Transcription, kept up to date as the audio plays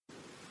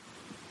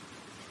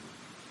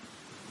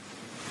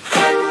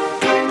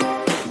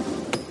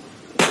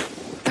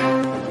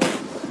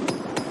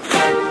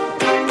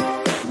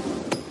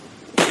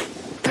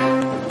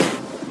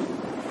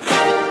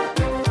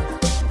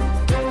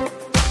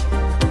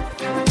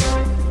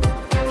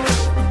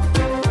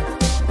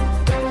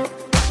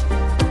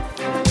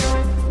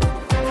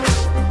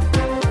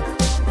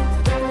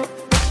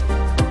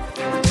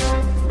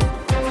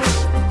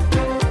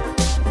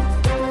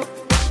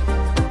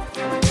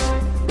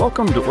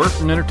welcome to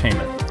Orphan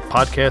Entertainment, a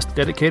podcast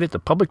dedicated to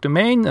public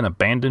domain and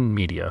abandoned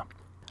media.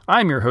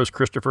 I'm your host,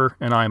 Christopher,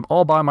 and I'm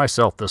all by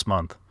myself this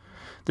month.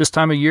 This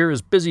time of year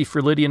is busy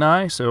for Lydia and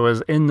I, so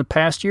as in the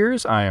past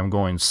years, I am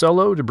going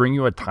solo to bring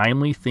you a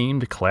timely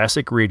themed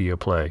classic radio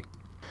play.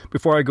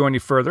 Before I go any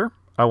further,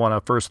 I want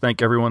to first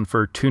thank everyone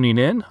for tuning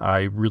in.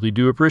 I really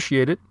do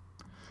appreciate it.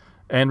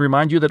 And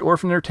remind you that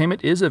Orphan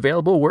Entertainment is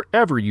available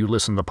wherever you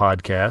listen to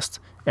podcasts.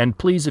 And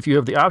please, if you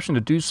have the option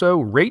to do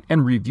so, rate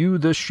and review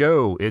the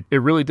show. It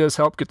really does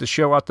help get the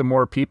show out to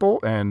more people,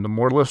 and the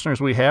more listeners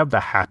we have, the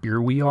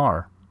happier we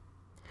are.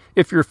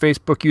 If you're a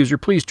Facebook user,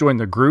 please join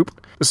the group.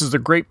 This is a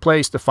great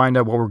place to find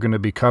out what we're going to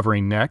be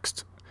covering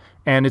next.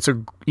 And it's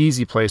an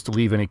easy place to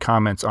leave any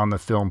comments on the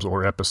films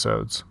or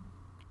episodes.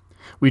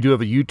 We do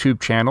have a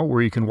YouTube channel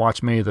where you can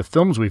watch many of the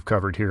films we've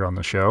covered here on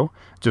the show.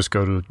 Just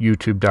go to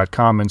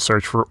youtube.com and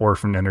search for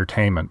Orphan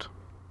Entertainment.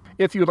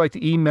 If you would like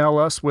to email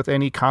us with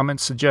any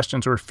comments,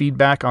 suggestions, or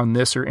feedback on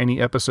this or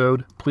any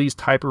episode, please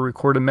type or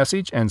record a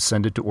message and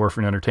send it to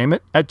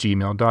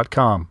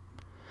orphanentertainment@gmail.com.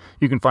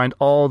 You can find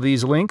all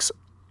these links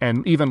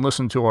and even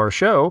listen to our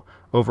show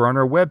over on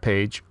our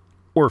webpage,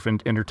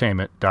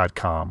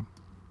 orphanentertainment.com.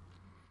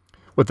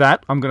 With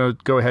that, I'm going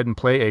to go ahead and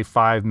play a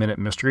 5-minute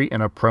mystery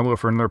and a promo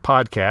for another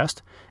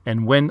podcast.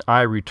 And when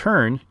I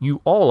return,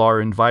 you all are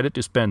invited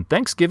to spend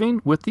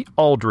Thanksgiving with the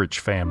Aldrich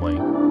family.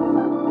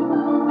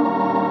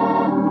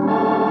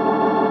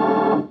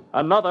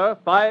 Another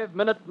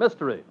 5-minute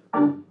mystery.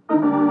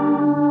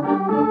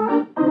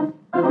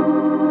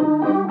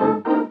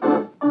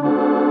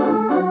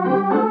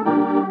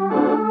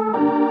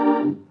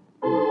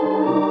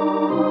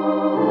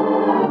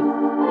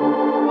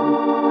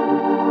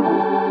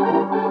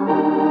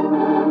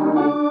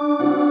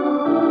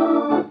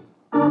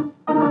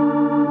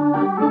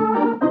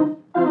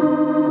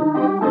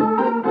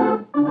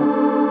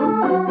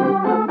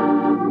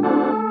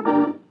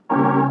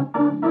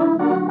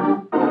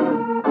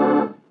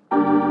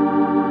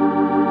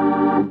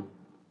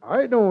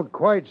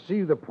 Quite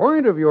see the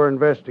point of your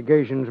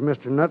investigations,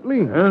 Mr.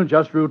 Nutley. Well,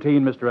 just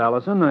routine, Mr.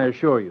 Allison, I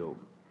assure you.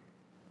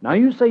 Now,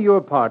 you say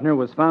your partner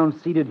was found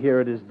seated here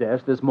at his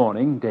desk this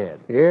morning, dead.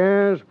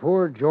 Yes,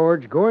 poor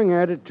George, going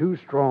at it too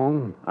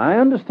strong. I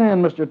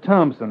understand Mr.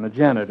 Thompson, the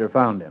janitor,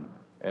 found him.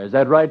 Is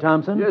that right,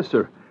 Thompson? Yes,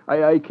 sir.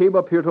 I came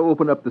up here to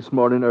open up this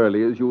morning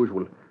early, as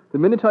usual. The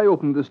minute I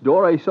opened this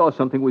door, I saw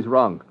something was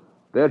wrong.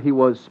 There he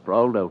was,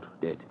 sprawled out,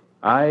 dead.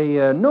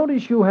 I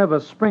notice you have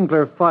a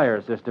sprinkler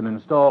fire system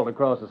installed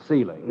across the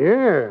ceiling.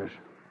 Yes.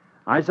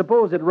 I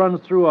suppose it runs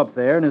through up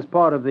there and is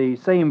part of the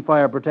same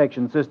fire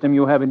protection system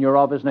you have in your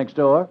office next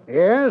door?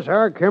 Yes,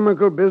 our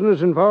chemical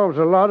business involves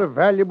a lot of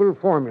valuable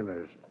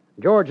formulas.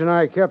 George and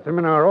I kept them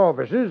in our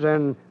offices,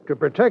 and to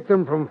protect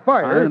them from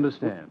fire... I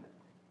understand.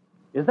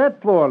 Is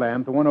that floor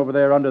lamp, the one over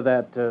there under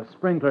that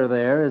sprinkler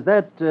there, is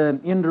that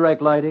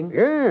indirect lighting?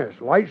 Yes,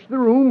 lights the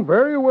room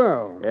very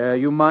well.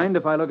 You mind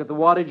if I look at the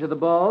wattage of the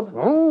bulb?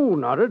 Oh,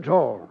 not at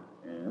all.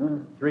 Yeah,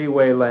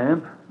 three-way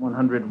lamp,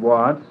 100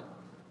 watts.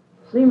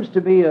 Seems to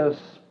be a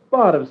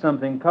spot of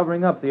something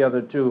covering up the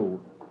other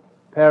two.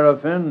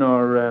 Paraffin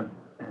or,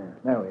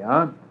 there we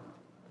are,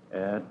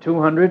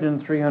 200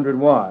 and 300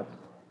 watts.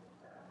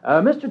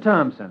 Mr.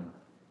 Thompson,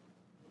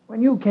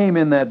 when you came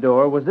in that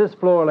door, was this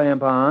floor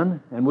lamp on?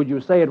 And would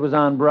you say it was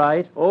on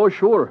bright? Oh,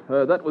 sure.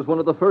 That was one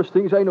of the first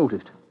things I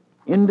noticed.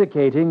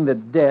 Indicating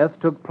that death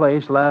took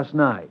place last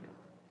night.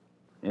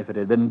 If it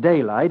had been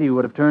daylight, he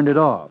would have turned it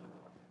off.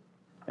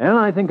 And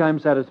I think I'm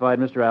satisfied,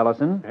 Mr.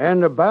 Allison.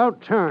 And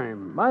about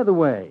time. By the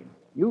way,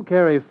 you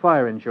carry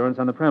fire insurance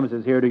on the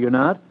premises here, do you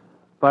not?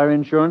 Fire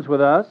insurance with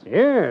us?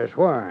 Yes,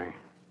 why?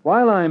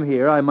 While I'm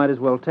here, I might as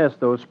well test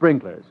those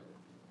sprinklers.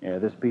 Yeah,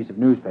 this piece of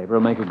newspaper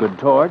will make a good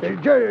torch.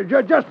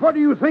 Just what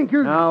do you think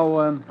you're...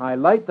 Now, I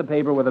light the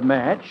paper with a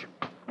match,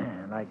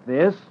 like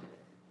this,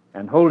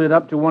 and hold it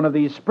up to one of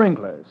these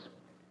sprinklers.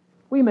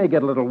 We may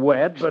get a little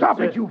wet, but... Stop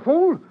it, you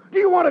fool! Do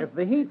you want to... If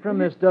the heat from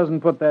this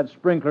doesn't put that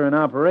sprinkler in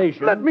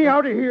operation... Let me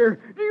out of here!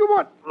 Do you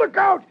want... Look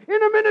out!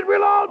 In a minute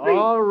we'll all be...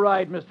 All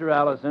right, Mr.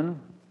 Allison.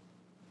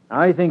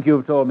 I think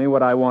you've told me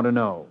what I want to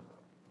know.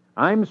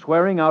 I'm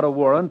swearing out a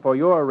warrant for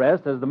your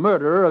arrest as the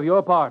murderer of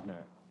your partner.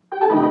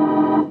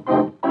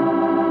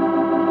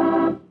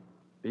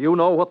 Do you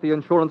know what the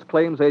insurance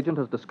claims agent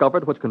has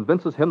discovered which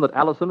convinces him that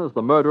Allison is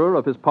the murderer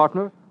of his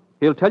partner?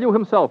 He'll tell you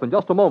himself in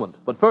just a moment.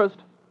 But first...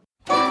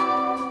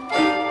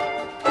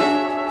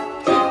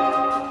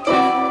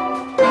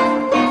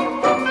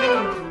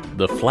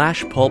 The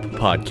Flash Pulp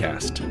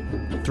Podcast.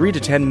 3 to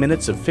 10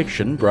 minutes of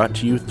fiction brought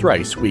to you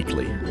thrice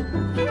weekly.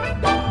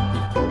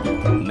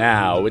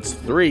 Now it's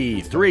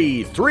 3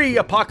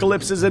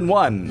 apocalypses in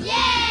one.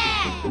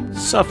 Yeah!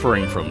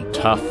 Suffering from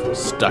tough,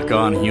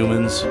 stuck-on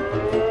humans?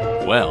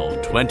 Well,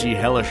 20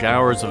 hellish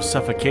hours of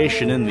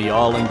suffocation in the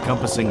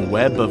all-encompassing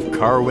web of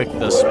Karwik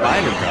the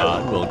Spider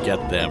God will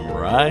get them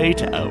right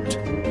out.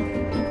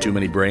 Too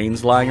many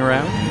brains lying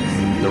around?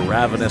 The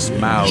ravenous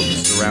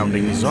mouths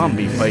surrounding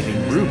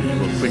zombie-fighting Ruby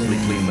will quickly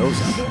clean those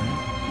up.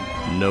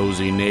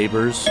 Nosy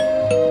neighbors?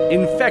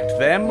 Infect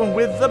them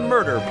with the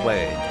murder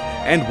plague.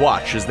 and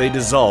watch as they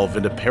dissolve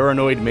into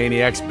paranoid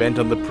maniacs bent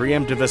on the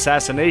preemptive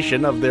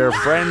assassination of their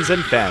friends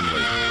and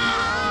family.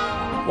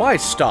 Why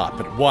stop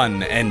at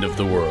one end of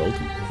the world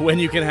when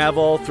you can have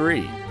all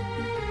three?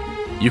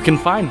 You can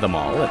find them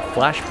all at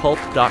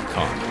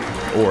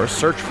flashpulp.com or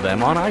search for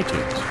them on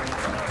iTunes.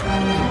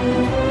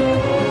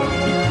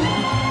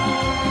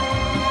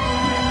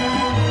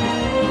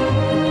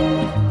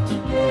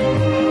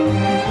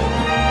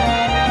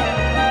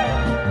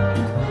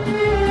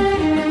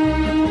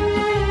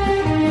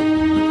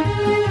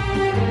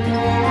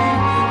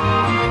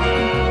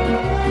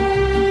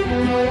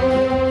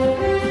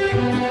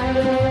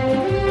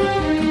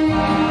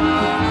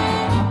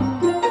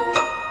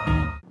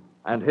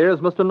 And here's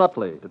Mr.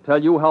 Nutley to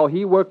tell you how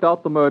he worked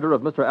out the murder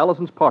of Mr.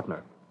 Allison's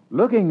partner.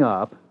 Looking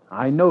up,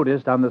 I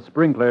noticed on the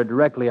sprinkler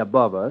directly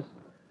above us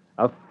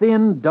a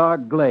thin,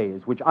 dark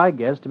glaze, which I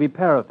guessed to be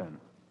paraffin.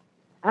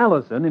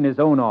 Allison, in his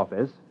own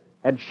office,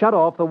 had shut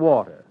off the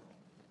water.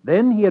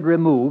 Then he had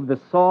removed the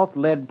soft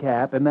lead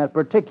cap in that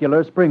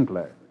particular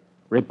sprinkler,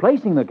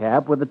 replacing the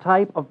cap with a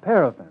type of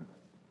paraffin,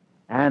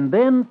 and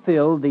then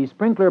filled the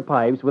sprinkler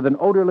pipes with an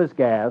odorless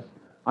gas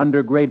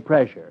under great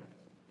pressure.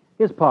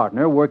 His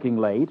partner, working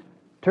late,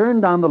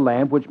 turned on the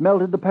lamp which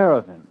melted the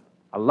paraffin,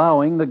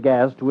 allowing the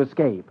gas to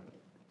escape.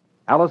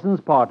 Allison's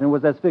partner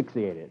was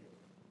asphyxiated.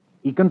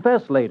 He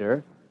confessed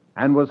later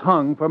and was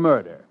hung for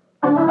murder.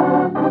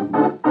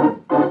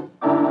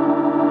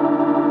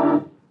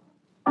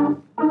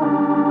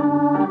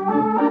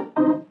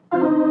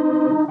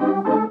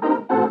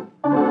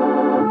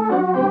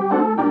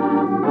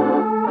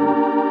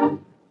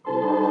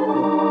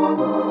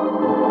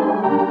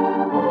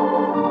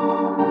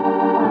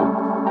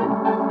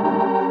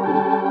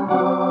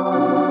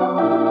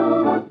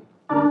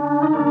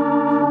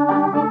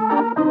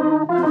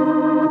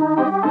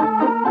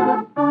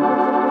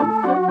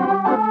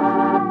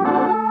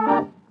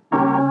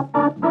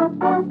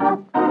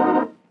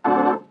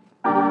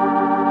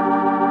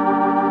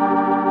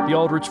 The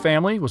Aldrich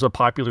Family was a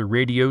popular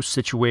radio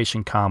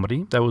situation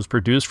comedy that was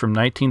produced from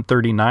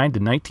 1939 to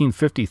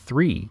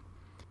 1953.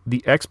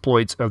 The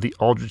exploits of the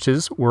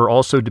Aldriches were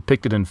also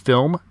depicted in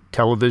film,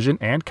 television,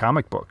 and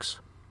comic books.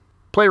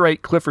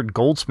 Playwright Clifford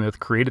Goldsmith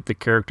created the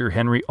character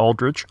Henry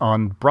Aldrich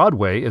on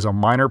Broadway as a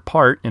minor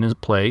part in his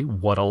play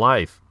What a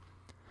Life.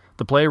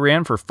 The play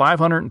ran for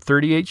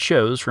 538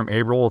 shows from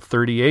April of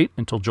 1938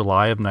 until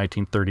July of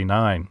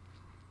 1939.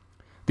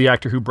 The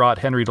actor who brought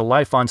Henry to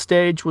life on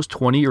stage was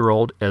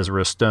 20-year-old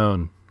Ezra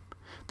Stone.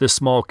 This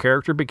small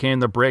character became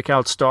the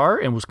breakout star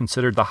and was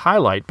considered the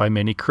highlight by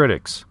many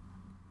critics.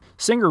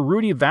 Singer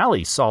Rudy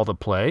Vallee saw the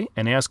play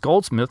and asked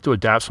Goldsmith to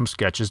adapt some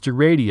sketches to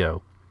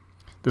radio.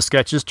 The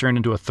sketches turned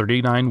into a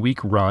 39-week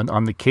run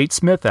on the Kate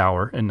Smith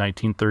Hour in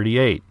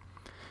 1938.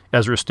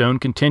 Ezra Stone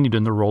continued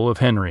in the role of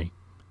Henry.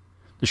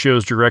 The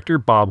show's director,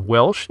 Bob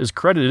Welsh, is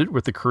credited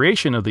with the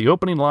creation of the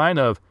opening line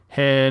of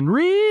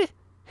Henry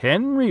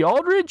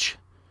Aldrich,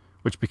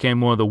 which became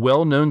one of the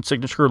well-known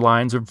signature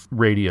lines of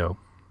radio.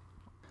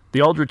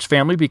 The Aldrich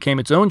Family became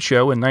its own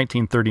show in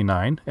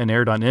 1939 and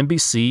aired on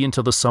NBC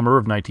until the summer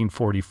of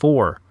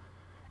 1944.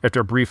 After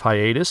a brief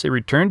hiatus, it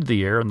returned to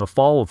the air in the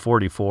fall of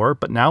 44,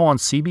 but now on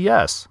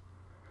CBS.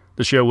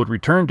 The show would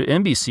return to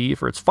NBC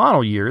for its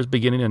final years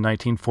beginning in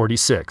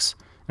 1946,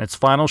 and its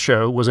final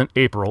show was in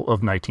April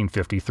of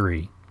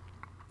 1953.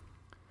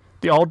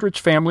 The Aldrich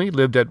family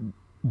lived at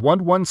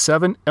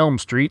 117 Elm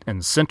Street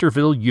in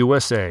Centerville,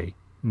 USA.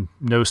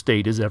 No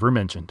state is ever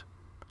mentioned.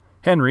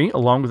 Henry,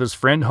 along with his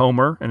friend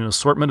Homer and an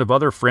assortment of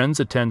other friends,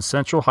 attend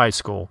Central High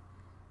School.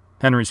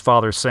 Henry's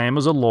father Sam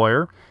is a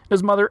lawyer, and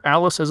his mother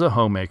Alice is a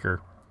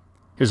homemaker.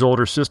 His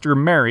older sister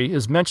Mary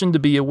is mentioned to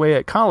be away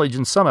at college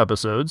in some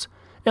episodes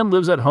and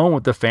lives at home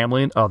with the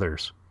family and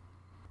others.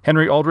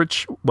 Henry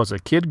Aldrich was a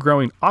kid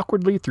growing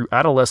awkwardly through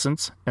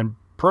adolescence, and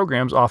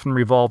programs often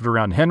revolved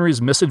around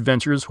Henry's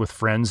misadventures with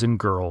friends and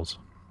girls.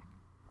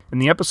 In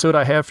the episode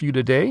I have for you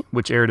today,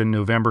 which aired in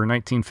November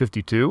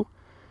 1952,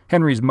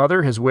 Henry's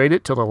mother has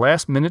waited till the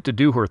last minute to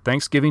do her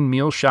Thanksgiving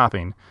meal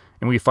shopping,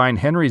 and we find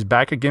Henry's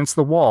back against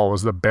the wall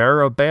as the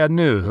bearer of bad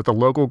news that the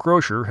local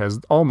grocer has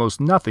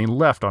almost nothing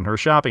left on her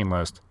shopping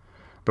list.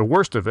 The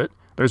worst of it,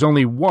 there's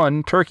only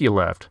one turkey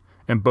left,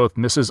 and both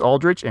Mrs.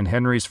 Aldrich and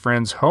Henry's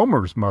friend's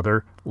Homer's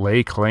mother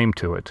lay claim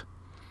to it.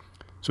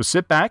 So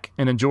sit back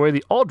and enjoy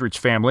the Aldrich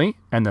family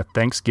and the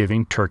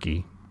Thanksgiving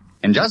turkey.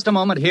 In just a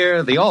moment,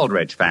 hear the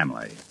Aldrich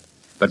family.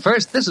 But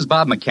first, this is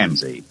Bob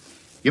McKenzie.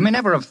 You may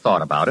never have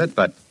thought about it,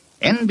 but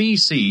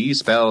NBC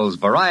spells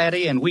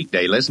variety and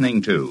weekday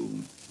listening,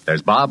 too.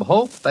 There's Bob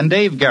Hope and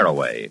Dave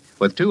Garroway,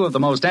 with two of the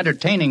most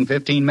entertaining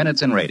 15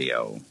 minutes in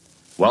radio.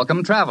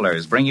 Welcome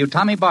Travelers bring you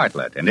Tommy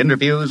Bartlett and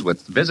interviews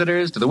with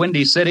visitors to the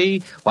Windy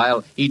City,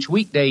 while each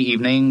weekday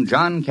evening,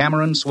 John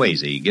Cameron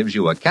Swayze gives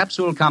you a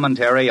capsule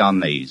commentary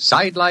on the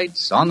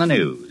sidelights on the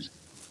news.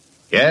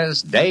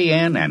 Yes, day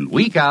in and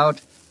week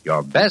out,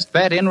 your best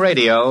bet in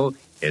radio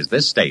is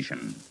this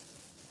station.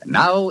 And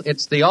now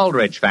it's the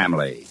Aldrich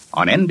family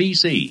on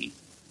NBC.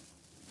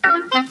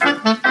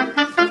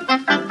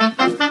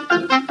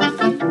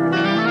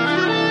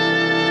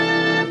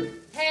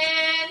 Henry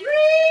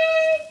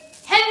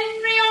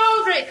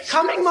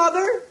Coming,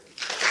 Mother?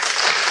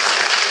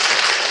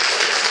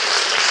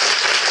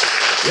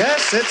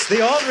 Yes, it's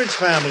The Aldrich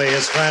Family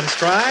is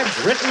transcribed,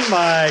 written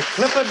by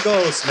Clifford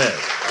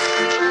Goldsmith.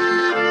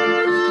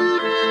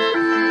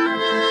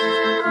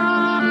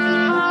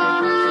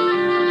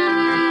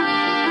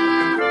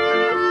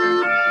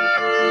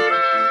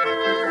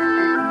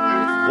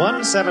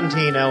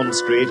 "117 Elm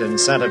Street in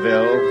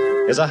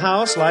Centerville is a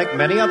house like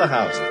many other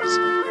houses,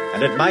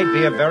 and it might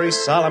be a very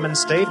solemn and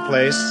staid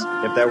place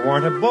if there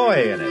weren't a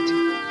boy in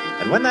it.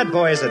 And when that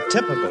boy is a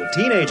typical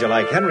teenager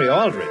like Henry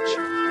Aldrich,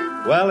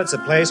 well, it's a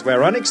place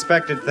where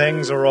unexpected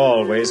things are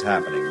always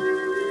happening.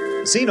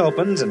 The scene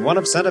opens in one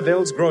of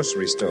Centerville's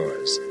grocery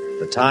stores.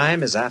 The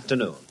time is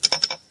afternoon.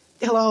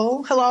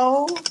 Hello?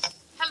 Hello?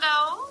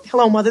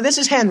 Hello, Mother. This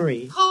is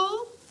Henry.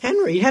 Who?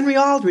 Henry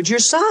Aldrich, your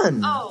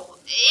son. Oh,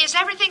 is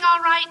everything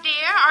all right,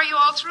 dear? Are you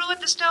all through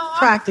at the store?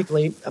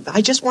 Practically.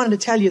 I just wanted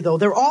to tell you, though,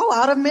 they're all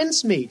out of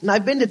mincemeat, and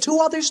I've been to 2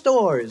 other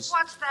stores.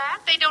 What's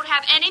that? They don't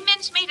have any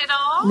mincemeat at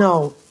all?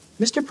 No.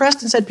 Mr.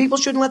 Preston said people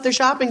shouldn't let their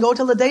shopping go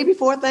till the day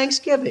before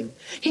Thanksgiving.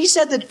 He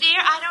said that... Dear,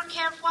 I don't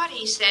care what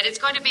he said. It's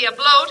going to be a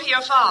blow to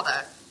your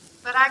father.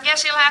 But I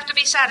guess he'll have to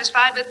be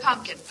satisfied with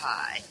pumpkin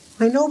pie.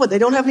 I know, but they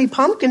don't have any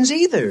pumpkins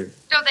either.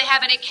 Don't they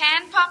have any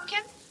canned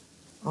pumpkin?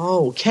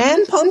 Oh,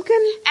 canned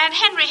pumpkin? And,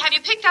 Henry, have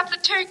you picked up the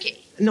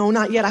turkey? No,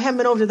 not yet. I haven't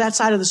been over to that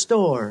side of the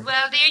store.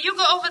 Well, dear, you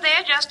go over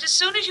there just as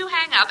soon as you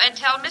hang up and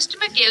tell Mr.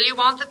 McGill you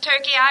want the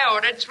turkey I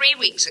ordered 3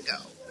 weeks ago.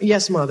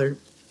 Yes, Mother.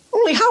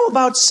 Only how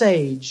about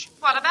sage?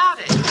 What about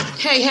it?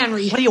 Hey,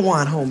 Henry. What do you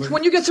want, Homer?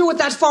 When you get through with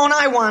that phone,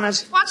 I want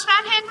it. What's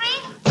that, Henry?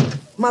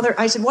 Mother,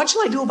 I said, what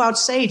shall I do about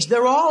sage?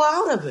 They're all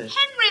out of it.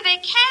 Henry, they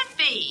can't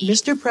be.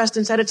 Mr.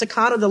 Preston said it's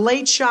account of the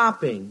late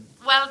shopping.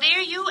 Well, dear,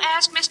 you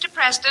ask Mr.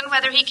 Preston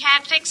whether he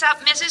can't fix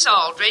up Mrs.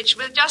 Aldrich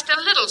with just a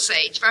little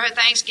sage for her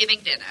Thanksgiving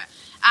dinner.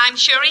 I'm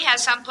sure he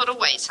has some put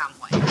away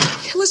somewhere.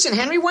 Listen,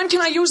 Henry, when can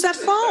I use that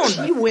phone?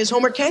 Gee whiz,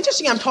 Homer, can't you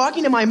see I'm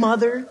talking to my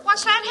mother?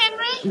 What's that,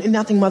 Henry?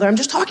 Nothing, Mother. I'm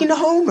just talking to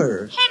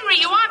Homer. Henry,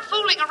 you aren't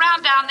fooling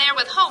around down there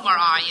with Homer,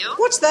 are you?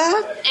 What's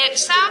that? It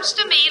sounds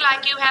to me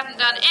like you haven't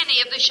done any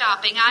of the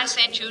shopping I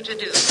sent you to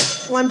do.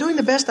 Well, I'm doing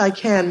the best I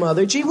can,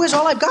 Mother. Gee whiz,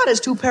 all I've got is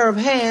 2 pair of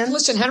hands.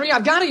 Listen, Henry,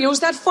 I've got to use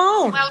that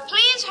phone. Well,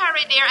 please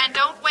hurry, dear, and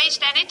don't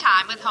waste any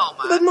time with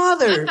Homer. But,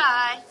 Mother...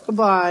 Goodbye.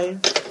 Goodbye.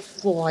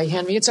 Boy,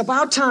 Henry, it's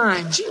about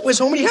time. Gee whiz,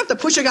 Homer, you have to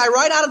push a guy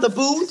right out of the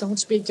booth? Don't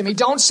speak to me.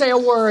 Don't say a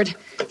word.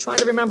 I'm trying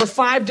to remember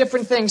 5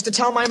 different things to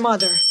tell my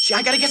mother. Gee,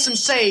 I gotta get some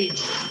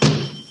sage.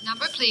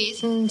 Number,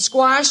 please.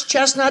 Squash,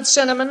 chestnut,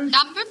 cinnamon.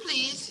 Number,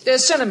 please.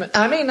 Cinnamon.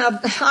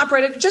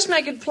 Operator, just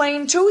make it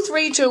plain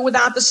 232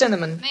 without the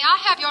cinnamon. May I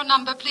have your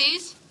number,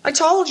 please? I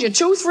told you,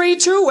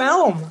 232,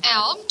 Elm.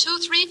 Elm,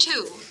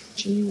 232.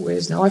 Gee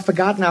whiz, now I've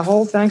forgotten our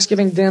whole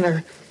Thanksgiving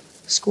dinner.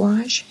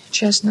 Squash,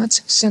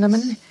 chestnuts,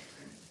 cinnamon.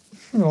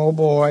 Oh,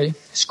 boy.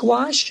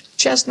 Squash,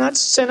 chestnuts,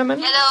 cinnamon.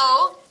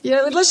 Hello?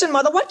 Yeah, listen,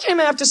 Mother, what came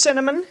after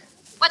cinnamon?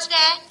 What's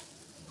that?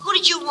 Who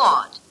did you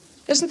want?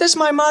 Isn't this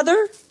my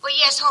mother? Well,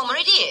 yes, Homer,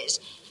 it is.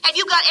 Have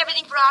you got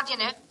everything for our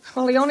dinner?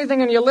 Well, the only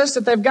thing on your list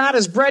that they've got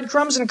is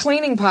breadcrumbs and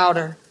cleaning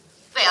powder.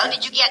 Well,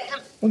 did you get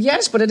them? Well,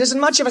 yes, but it isn't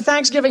much of a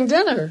Thanksgiving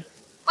dinner.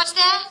 What's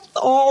that?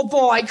 Oh,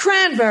 boy,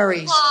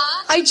 cranberries.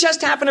 What? I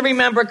just happen to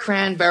remember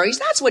cranberries.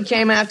 That's what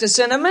came after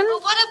cinnamon.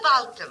 Well, what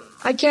about them?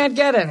 I can't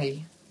get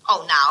any.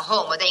 Oh, now,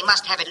 Homer, they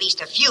must have at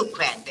least a few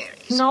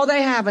cranberries. No,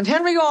 they haven't.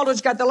 Henry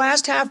Aldrich got the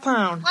last half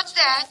pound. What's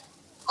that?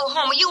 Oh,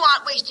 Homer, you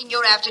aren't wasting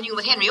your afternoon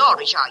with Henry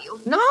Aldrich, are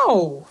you?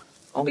 No.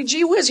 Only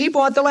gee whiz, he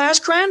bought the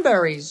last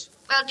cranberries.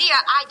 Well, dear,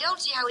 I don't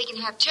see how we can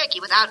have turkey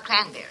without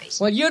cranberries.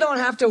 Well, you don't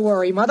have to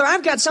worry, Mother.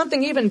 I've got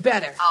something even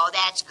better. Oh,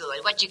 that's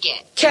good. What'd you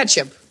get?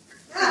 Ketchup.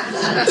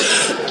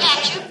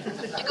 Ketchup?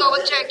 To go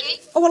with turkey?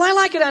 Oh, well, I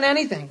like it on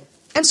anything.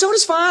 And so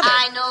does Father.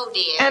 I know,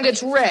 dear. And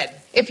it's red.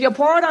 If you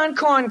pour it on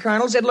corn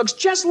kernels, it looks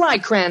just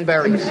like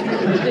cranberries.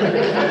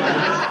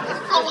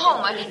 Oh,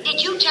 Homer,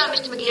 did you tell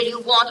Mr. McGill you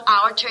want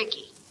our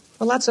turkey?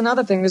 Well, that's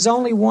another thing. There's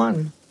only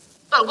one.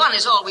 Well, one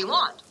is all we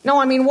want.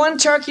 No, I mean one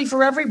turkey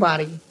for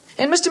everybody.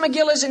 And Mr.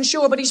 McGill isn't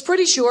sure, but he's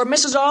pretty sure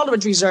Mrs.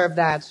 Aldrich reserved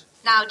that.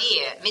 Now,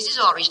 dear,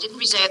 Mrs. Aldrich didn't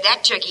reserve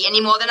that turkey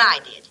any more than I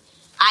did.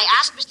 I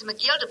asked Mr.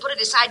 McGill to put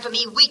it aside for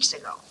me weeks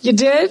ago. You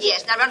did?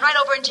 Yes, now run right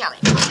over and tell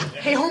him.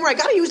 Hey, Homer, I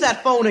gotta use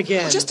that phone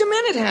again. Just a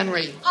minute,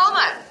 Henry.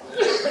 Homer,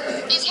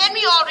 is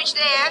Henry Aldrich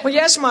there? Well,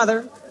 yes,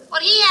 Mother.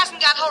 Well, he hasn't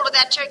got hold of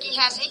that turkey,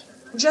 has he?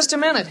 Just a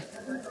minute.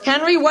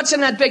 Henry, what's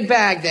in that big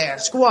bag there?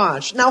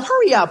 Squash. Now,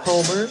 hurry up,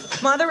 Homer.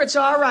 Mother, it's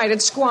all right.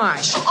 It's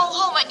squash. Oh,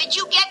 Homer, did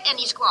you get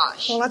any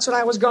squash? Well, that's what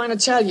I was going to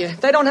tell you.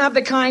 They don't have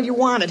the kind you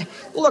wanted.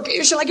 Look,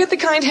 shall I get the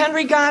kind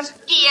Henry got?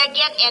 Dear,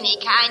 get any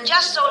kind,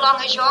 just so long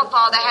as your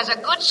father has a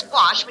good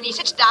squash when he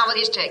sits down with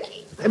his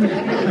turkey.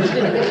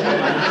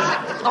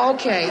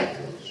 Okay.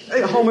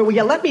 Hey, Homer, will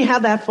you let me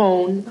have that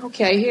phone?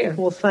 Okay, here.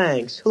 Well,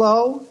 thanks.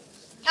 Hello?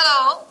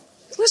 Hello?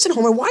 Listen,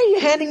 Homer, why are you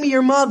handing me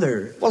your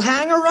mother? Well,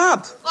 hang her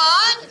up.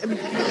 What?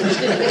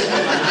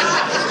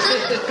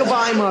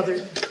 Goodbye,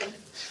 Mother.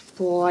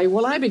 Boy,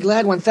 will I be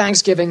glad when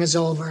Thanksgiving is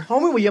over.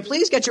 Homer, will you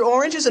please get your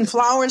oranges and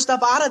flour and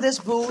stuff out of this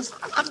booth?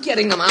 I'm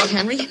getting them out,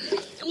 Henry.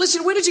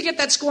 Listen, where did you get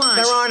that squash?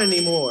 There aren't any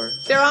more.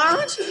 There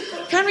aren't?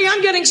 Henry,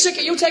 I'm getting sick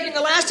of you taking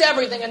the last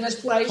everything in this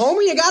place.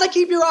 Homer, you gotta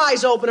keep your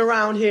eyes open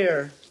around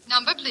here.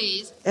 Number,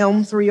 please.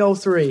 Elm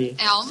 303.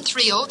 Elm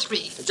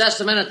 303. Just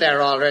a minute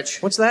there,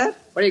 Aldrich. What's that?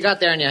 What do you got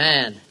there in your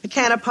hand? A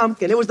can of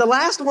pumpkin. It was the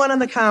last one on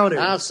the counter.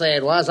 I'll say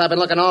it was. I've been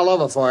looking all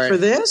over for it. For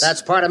this?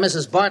 That's part of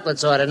Mrs.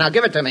 Bartlett's order. Now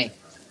give it to me.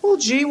 Well,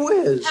 gee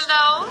whiz.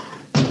 Hello?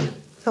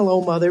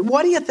 Hello, Mother.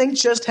 What do you think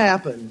just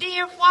happened?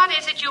 Dear, what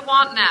is it you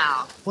want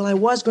now? Well, I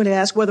was going to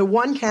ask whether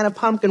one can of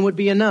pumpkin would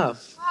be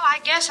enough. Well, I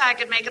guess I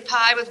could make a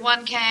pie with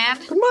one can.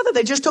 But, Mother,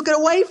 they just took it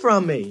away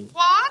from me.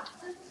 What?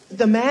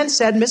 The man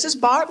said Mrs.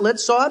 Bartlett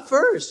saw it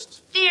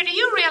first. Dear, do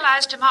you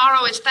realize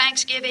tomorrow is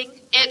Thanksgiving?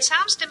 It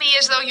sounds to me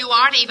as though you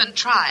aren't even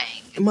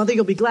trying. Mother,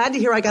 you'll be glad to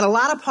hear I got a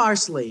lot of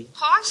parsley.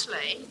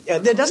 Parsley?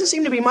 There doesn't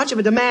seem to be much of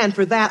a demand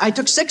for that. I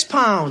took 6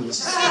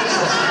 pounds.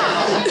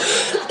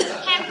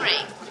 Henry,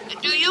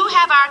 do you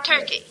have our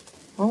turkey?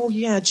 Oh,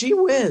 yeah, gee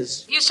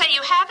whiz. You say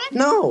you have it?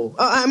 No.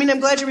 I'm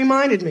glad you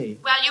reminded me.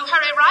 Well, you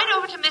hurry right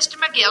over to Mr.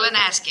 McGill and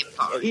ask him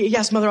for it.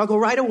 Yes, Mother, I'll go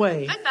right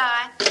away.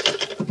 Goodbye.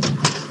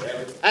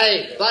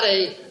 Hey,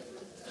 buddy.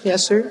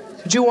 Yes, sir?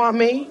 Did you want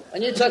me?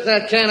 When you took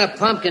that can of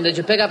pumpkin, did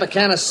you pick up a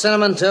can of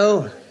cinnamon,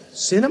 too?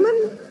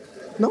 Cinnamon?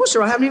 No,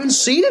 sir, I haven't even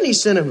seen any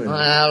cinnamon.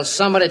 Well,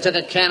 somebody took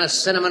a can of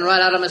cinnamon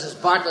right out of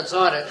Mrs. Bartlett's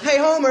order. Hey,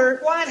 Homer.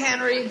 What,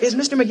 Henry? Is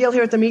Mr. McGill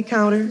here at the meat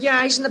counter?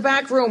 Yeah, he's in the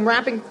back room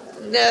wrapping...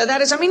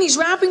 he's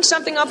wrapping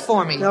something up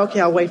for me.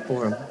 Okay, I'll wait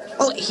for him.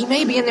 Well, he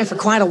may be in there for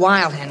quite a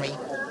while, Henry.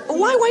 Well,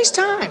 why waste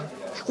time?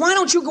 Why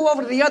don't you go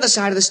over to the other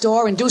side of the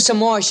store and do some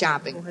more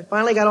shopping? Well, I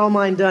finally got all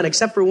mine done,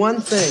 except for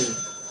one thing.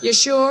 You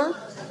sure?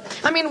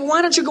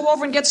 Why don't you go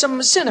over and get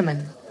some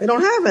cinnamon? They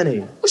don't have any.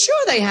 Well, sure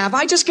they have.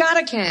 I just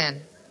got a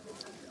can.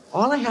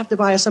 All I have to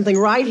buy is something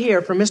right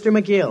here from Mr.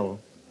 McGill.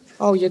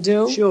 Oh, you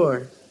do?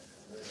 Sure.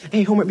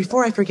 Hey, Homer,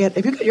 before I forget,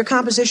 have you got your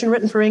composition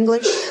written for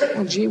English?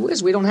 Well, gee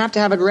whiz, we don't have to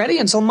have it ready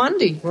until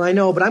Monday. Well, I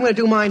know, but I'm going to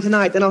do mine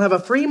tonight. Then I'll have a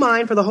free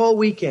mind for the whole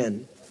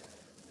weekend.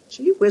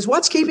 Gee whiz,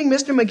 what's keeping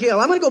Mr.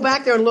 McGill? I'm going to go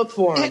back there and look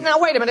for him.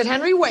 Now, wait a minute,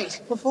 Henry, wait.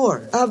 What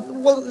for?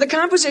 Well, the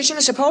composition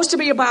is supposed to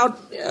be about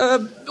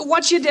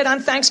what you did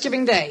on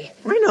Thanksgiving Day.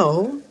 I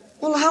know.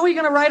 Well, how are you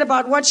going to write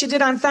about what you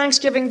did on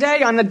Thanksgiving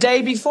Day on the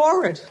day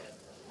before it?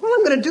 Well,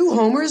 I'm going to do,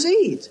 Homer, is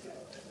eat.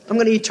 I'm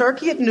going to eat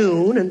turkey at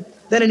noon, and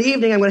then in the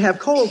evening I'm going to have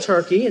cold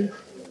turkey, and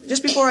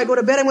just before I go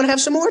to bed I'm going to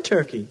have some more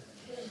turkey.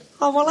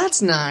 Oh, well,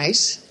 that's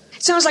nice.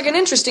 Sounds like an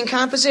interesting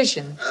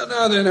composition.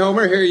 Now then,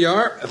 Homer, here you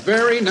are. A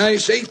very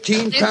nice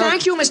 18-pound...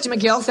 Thank you, Mr.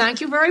 McGill.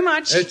 Thank you very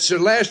much. It's the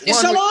last one...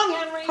 So long,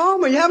 Henry.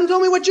 Homer, you haven't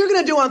told me what you're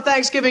going to do on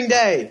Thanksgiving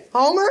Day.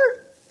 Homer?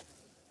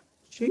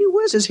 Gee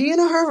whiz, is he in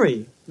a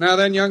hurry? Now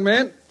then, young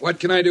man, what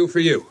can I do for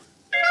you?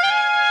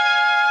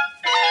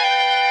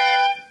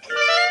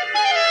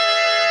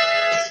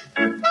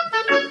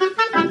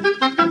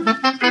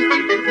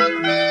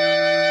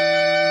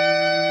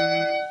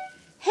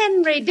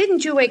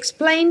 Didn't you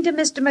explain to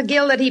Mr.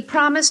 McGill that he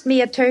promised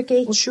me a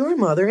turkey? Well, sure,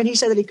 Mother, and he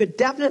said that he could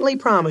definitely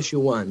promise you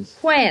one.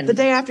 When? The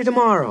day after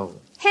tomorrow.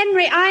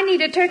 Henry, I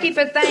need a turkey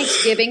for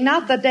Thanksgiving,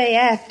 not the day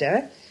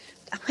after.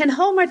 When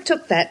Homer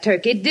took that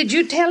turkey, did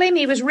you tell him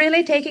he was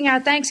really taking our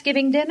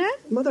Thanksgiving dinner?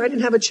 Mother, I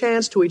didn't have a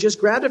chance to. He just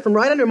grabbed it from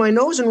right under my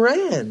nose and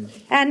ran.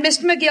 And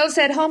Mr. McGill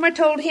said Homer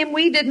told him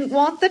we didn't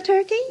want the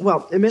turkey?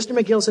 Well, Mr.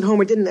 McGill said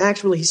Homer didn't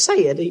actually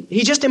say it.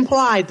 He just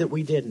implied that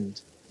we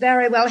didn't.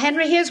 Very well,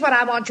 Henry, here's what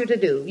I want you to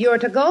do. You're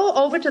to go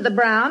over to the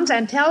Browns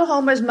and tell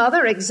Homer's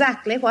mother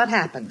exactly what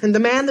happened. And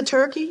demand the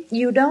turkey?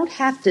 You don't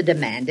have to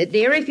demand it,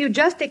 dear. If you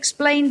just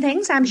explain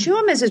things, I'm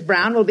sure Mrs.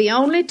 Brown will be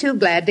only too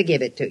glad to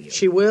give it to you.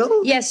 She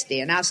will? Yes,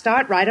 dear. Now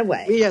start right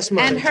away. Yes,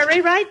 Mother. And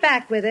hurry right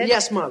back with it.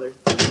 Yes, Mother.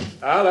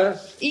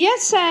 Alice?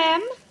 Yes,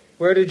 Sam?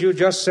 Where did you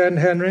just send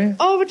Henry?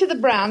 Over to the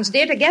Browns,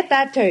 dear, to get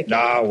that turkey.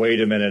 Now,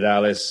 wait a minute,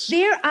 Alice.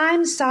 Dear,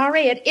 I'm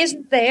sorry. It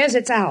isn't theirs,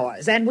 it's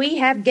ours. And we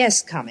have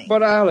guests coming.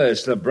 But,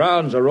 Alice, the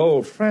Browns are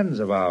old friends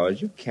of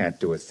ours. You can't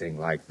do a thing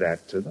like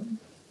that to them.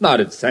 Not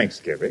at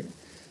Thanksgiving.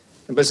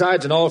 And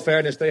besides, in all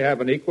fairness, they have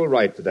an equal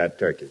right to that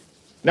turkey.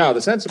 Now,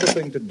 the sensible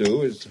thing to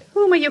do is...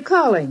 Whom are you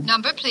calling?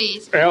 Number,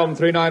 please. Elm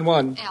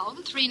 391. Elm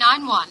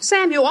 391.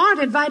 Sam, you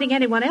aren't inviting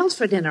anyone else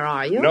for dinner,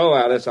 are you? No,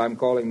 Alice, I'm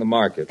calling the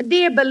market.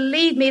 Dear,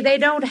 believe me, they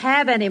don't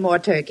have any more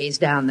turkeys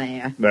down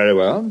there. Very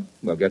well.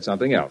 We'll get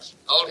something else.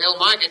 Old Hill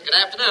Market, good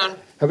afternoon.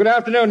 Good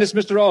afternoon, this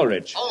is Mr.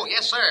 Aldrich. Oh,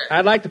 yes, sir.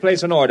 I'd like to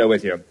place an order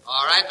with you.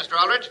 All right,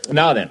 Mr. Aldrich.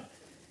 Now then,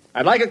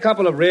 I'd like a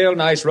couple of real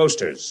nice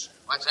roasters.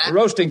 What's that?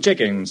 Roasting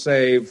chickens,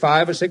 say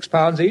 5 or 6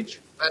 pounds each.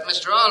 But,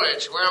 Mr.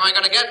 Aldrich, where am I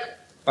going to get them?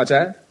 What's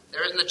that?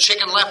 There isn't a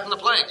chicken left in the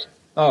place.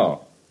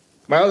 Oh.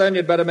 Well, then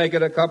you'd better make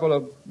it a couple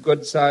of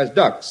good-sized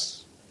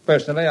ducks.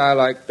 Personally, I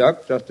like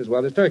duck just as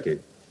well as turkey.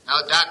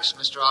 No ducks,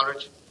 Mr.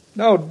 Aldrich.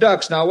 No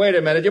ducks. Now, wait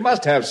a minute. You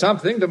must have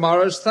something.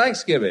 Tomorrow's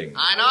Thanksgiving.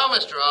 I know,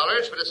 Mr.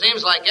 Aldrich, but it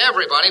seems like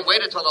everybody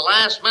waited till the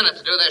last minute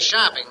to do their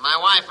shopping. My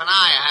wife and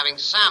I are having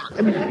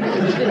salmon.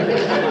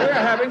 We're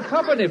having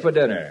company for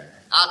dinner.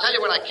 I'll tell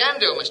you what I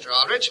can do, Mr.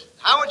 Aldrich.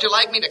 How would you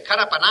like me to cut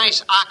up a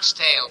nice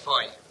oxtail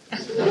for you?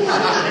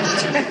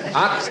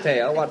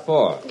 Oxtail, what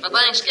for? For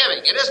Thanksgiving.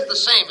 It isn't the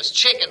same as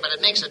chicken, but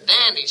it makes a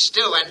dandy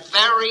stew and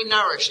very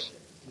nourishing.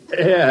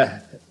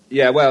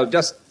 Yeah, well,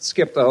 just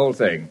skip the whole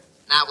thing.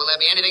 Now, will there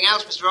be anything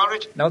else, Mr.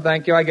 Aldrich? No,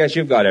 thank you. I guess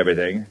you've got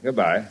everything.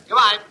 Goodbye.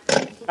 Goodbye.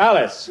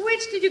 Alice.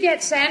 Which did you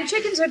get, Sam?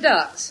 Chickens or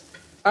ducks?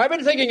 I've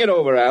been thinking it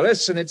over,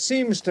 Alice, and it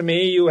seems to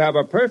me you have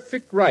a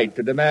perfect right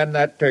to demand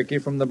that turkey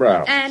from the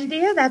Browns. And,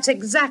 dear, that's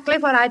exactly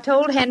what I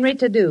told Henry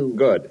to do.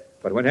 Good.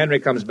 But when Henry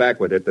comes back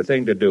with it, the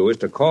thing to do is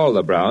to call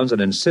the Browns and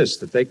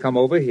insist that they come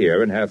over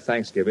here and have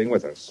Thanksgiving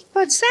with us.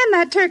 But, Sam,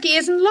 that turkey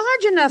isn't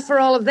large enough for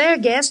all of their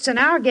guests and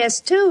our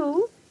guests,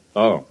 too.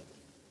 Oh.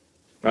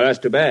 Well, that's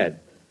too bad.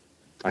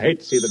 I hate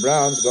to see the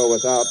Browns go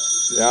without...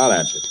 Yeah, I'll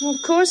answer. Well,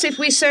 of course, if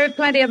we serve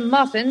plenty of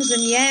muffins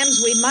and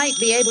yams, we might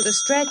be able to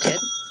stretch it.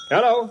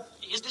 Hello?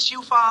 Is this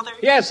you, Father?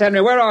 Yes, Henry,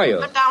 where are you?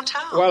 I'm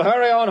downtown. Well,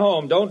 hurry on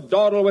home. Don't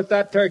dawdle with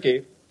that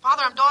turkey.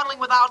 Father, I'm dawdling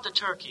without the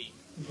turkey.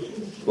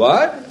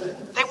 What?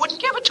 They wouldn't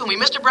give it to me.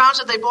 Mr. Brown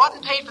said they bought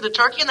and paid for the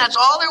turkey, and that's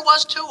all there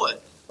was to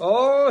it.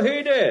 Oh,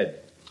 he did.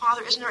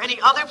 Father, isn't there any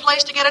other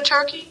place to get a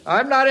turkey?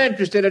 I'm not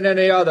interested in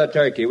any other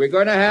turkey. We're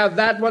going to have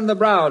that one the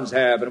Browns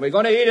have, and we're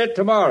going to eat it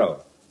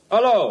tomorrow.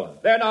 Alone.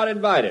 They're not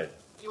invited.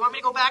 Do you want me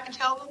to go back and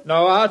tell them?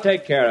 No, I'll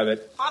take care of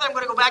it. Father, I'm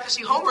going to go back to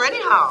see Homer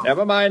anyhow.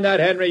 Never mind that,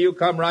 Henry. You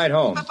come right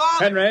home. But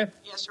Father... Henry?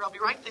 Yes, sir, I'll be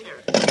right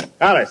there.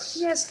 Alice.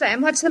 Yes,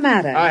 Sam, what's the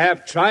matter? I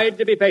have tried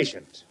to be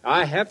patient.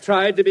 I have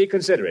tried to be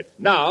considerate.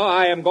 Now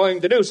I am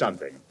going to do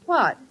something.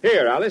 What?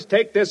 Here, Alice,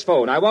 take this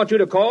phone. I want you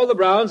to call the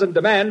Browns and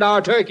demand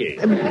our turkey.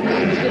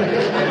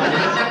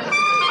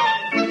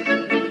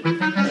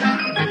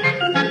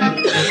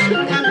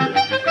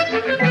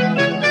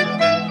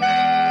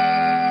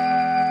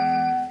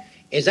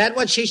 Is that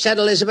what she said,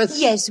 Elizabeth?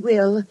 Yes,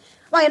 Will.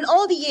 Why, in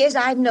all the years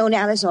I've known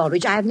Alice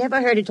Aldrich, I've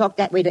never heard her talk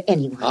that way to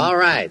anyone. All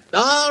right.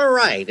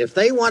 If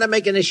they want to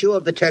make an issue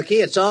of the turkey,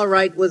 it's all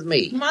right with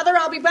me. Mother,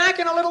 I'll be back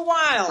in a little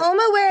while.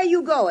 Homer, where are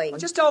you going?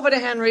 Just over to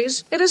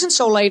Henry's. It isn't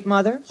so late,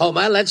 Mother.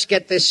 Homer, let's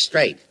get this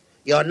straight.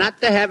 You're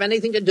not to have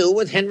anything to do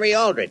with Henry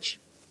Aldrich.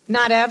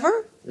 Not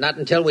ever? Not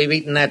until we've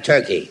eaten that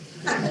turkey.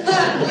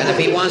 And if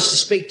he wants to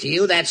speak to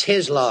you, that's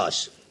his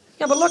loss.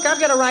 Yeah, but look, I've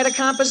got to write a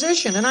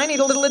composition, and I need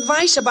a little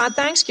advice about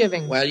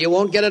Thanksgiving. Well, you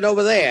won't get it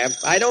over there.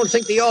 I don't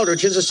think the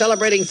Aldriches are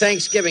celebrating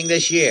Thanksgiving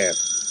this year.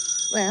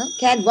 Well,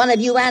 can't one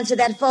of you answer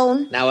that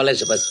phone? Now,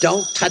 Elizabeth,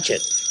 don't touch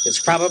it. It's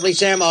probably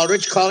Sam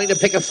Aldrich calling to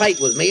pick a fight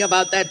with me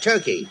about that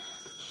turkey.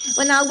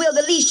 Well, now, Will,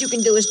 the least you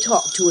can do is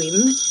talk to him.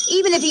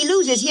 Even if he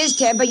loses his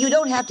temper, you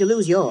don't have to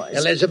lose yours.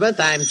 Elizabeth,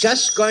 I'm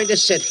just going to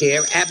sit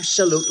here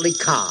absolutely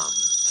calm.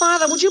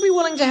 Father, would you be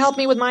willing to help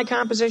me with my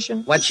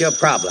composition? What's your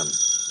problem?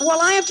 Well,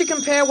 I have to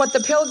compare what the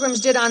Pilgrims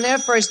did on their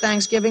first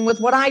Thanksgiving with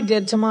what I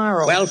did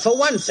tomorrow. Well, for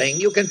one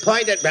thing, you can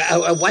point at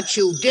what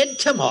you did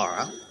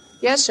tomorrow.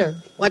 Yes, sir.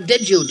 What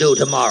did you do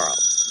tomorrow?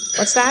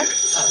 What's that?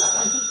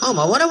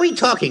 Homer, what are we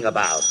talking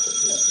about?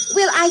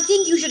 Well, I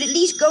think you should at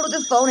least go to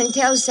the phone and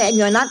tell Sam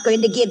you're not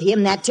going to give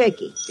him that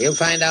turkey. He'll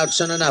find out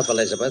soon enough,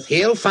 Elizabeth.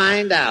 He'll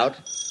find out.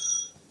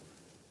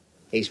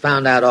 He's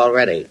found out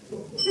already.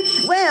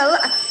 Well...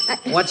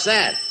 What's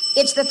that?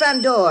 It's the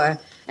front door.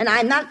 And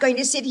I'm not going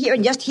to sit here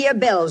and just hear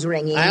bells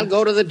ringing. I'll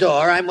go to the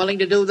door. I'm willing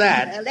to do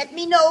that. Let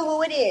me know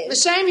who it is. The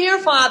same here,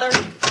 Father.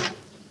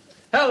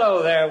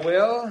 Hello there,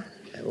 Will.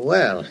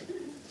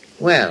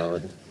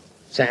 Well,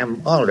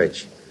 Sam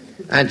Aldrich.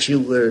 Aren't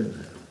you,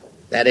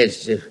 that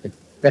is...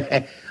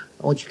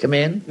 won't you come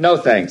in? No,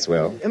 thanks,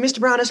 Will. Mr.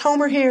 Brown, is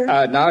Homer here?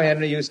 Now,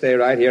 Henry, you stay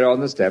right here on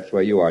the steps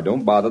where you are.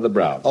 Don't bother the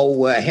Browns.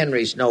 Oh,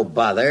 Henry's no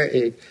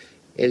bother.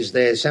 Is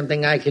there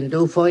something I can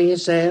do for you,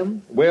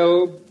 Sam?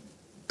 Will,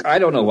 I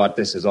don't know what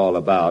this is all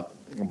about,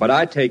 but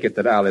I take it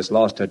that Alice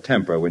lost her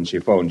temper when she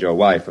phoned your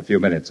wife a few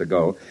minutes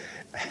ago.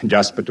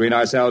 Just between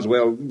ourselves,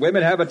 Will,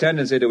 women have a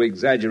tendency to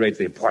exaggerate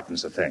the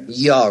importance of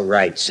things. You're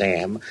right,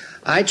 Sam.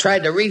 I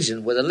tried to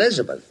reason with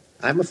Elizabeth.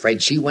 I'm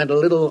afraid she went a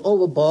little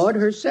overboard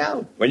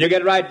herself. When you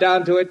get right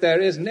down to it,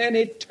 there isn't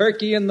any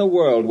turkey in the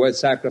world worth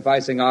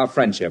sacrificing our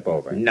friendship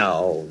over.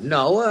 No,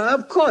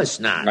 of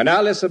course not. And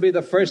Alice will be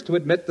the first to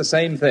admit the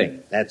same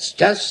thing. That's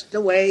just the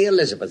way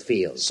Elizabeth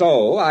feels.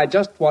 So, I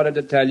just wanted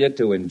to tell you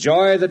to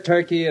enjoy the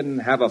turkey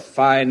and have a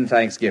fine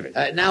Thanksgiving.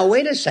 Now,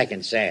 wait a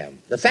second, Sam.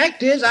 The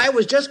fact is, I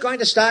was just going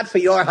to start for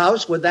your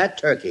house with that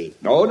turkey.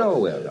 No,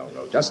 Will,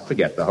 no. Just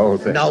forget the whole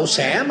thing. No,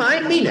 Sam,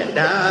 I mean it. Wait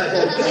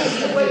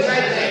right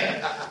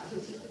there.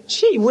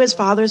 Gee whiz,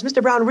 Father, is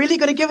Mr. Brown really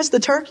going to give us the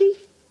turkey?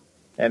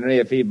 Henry,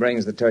 if he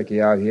brings the turkey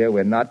out here,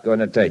 we're not going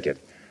to take it.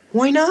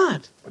 Why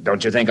not?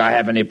 Don't you think I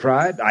have any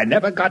pride? I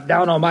never got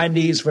down on my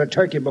knees for a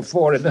turkey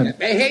before.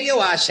 Here you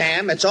are,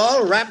 Sam. It's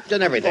all wrapped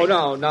and everything.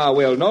 Oh, no,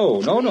 Will. No,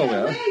 Will.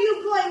 Where are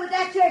you going with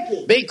that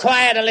turkey? Be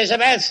quiet,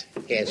 Elizabeth.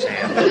 Here,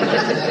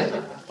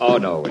 Sam. Oh,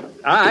 no, Will.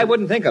 I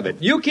wouldn't think of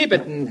it. You keep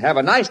it and have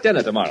a nice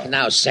dinner tomorrow.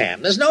 Now,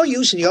 Sam, there's no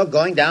use in your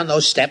going down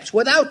those steps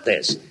without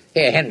this.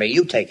 Here, Henry,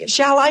 you take it.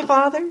 Shall I,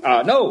 Father?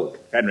 No,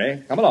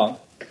 Henry. Come along.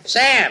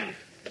 Sam!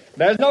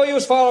 There's no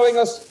use following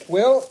us,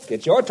 Will.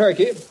 Get your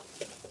turkey.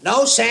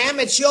 No,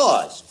 Sam, it's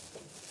yours.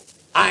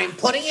 I'm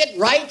putting it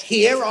right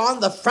here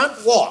on the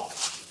front walk.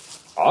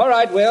 All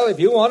right, Will, if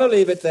you want to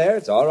leave it there,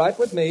 it's all right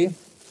with me.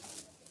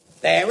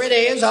 There it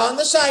is on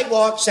the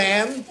sidewalk,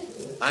 Sam.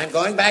 I'm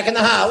going back in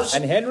the house.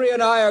 And Henry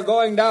and I are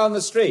going down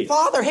the street.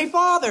 Father, hey,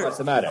 Father. What's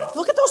the matter?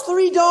 Look at those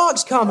 3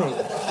 dogs coming.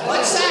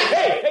 What's that?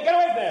 Hey, get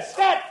away from there.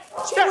 Stop!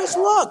 Just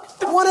look.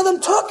 One of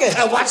them took it.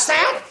 What's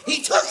that?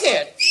 He took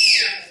it.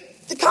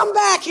 Come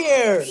back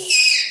here.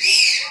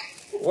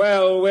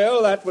 Well,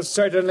 Will, that was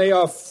certainly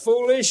a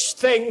foolish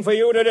thing for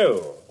you to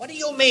do. What do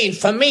you mean,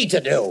 for me to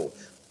do?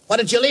 What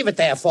did you leave it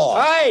there for?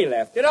 I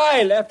left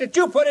it.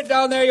 You put it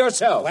down there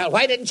yourself. Well,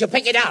 why didn't you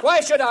pick it up?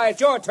 Why should I?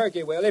 It's your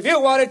turkey, Will. If you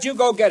want it, you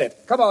go get it.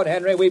 Come on,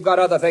 Henry. We've got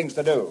other things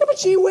to do. Yeah, but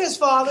gee whiz,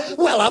 Father.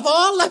 Well, of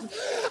all...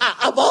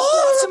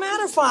 What's the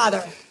matter,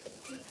 Father?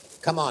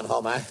 Come on,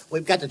 Homer.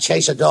 We've got to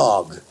chase a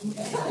dog.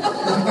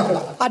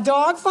 A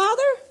dog,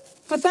 Father?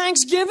 For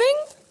Thanksgiving?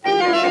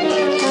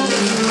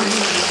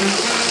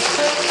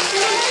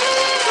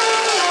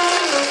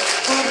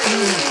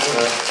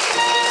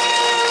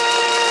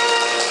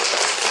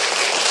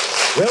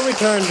 We'll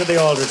return to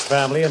the Aldrich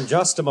family in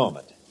just a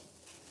moment.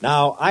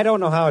 Now, I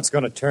don't know how it's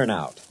going to turn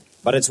out,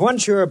 but it's one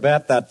sure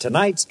bet that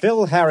tonight's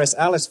Phil Harris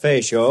Alice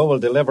Faye show will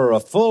deliver a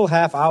full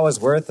half hour's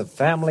worth of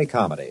family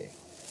comedy.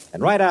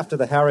 And right after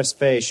the Harris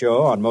Faye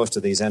show on most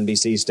of these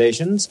NBC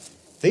stations,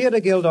 Theatre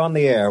Guild on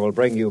the Air will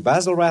bring you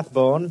Basil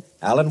Rathbone,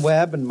 Alan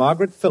Webb, and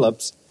Margaret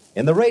Phillips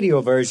in the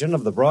radio version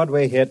of the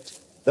Broadway hit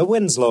The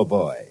Winslow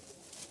Boy.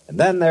 And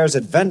then there's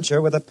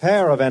adventure with a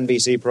pair of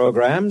NBC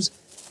programs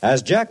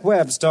as Jack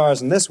Webb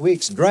stars in this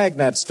week's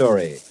Dragnet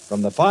story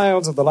from the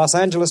files of the Los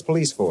Angeles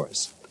Police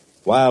Force,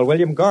 while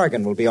William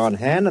Gargan will be on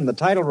hand in the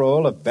title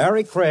role of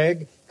Barry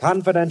Craig,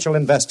 confidential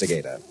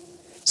investigator.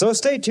 So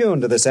stay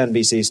tuned to this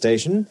NBC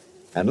station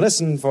and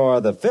listen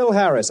for the Phil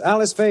Harris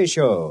Alice Faye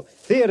Show,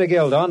 Theatre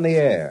Guild on the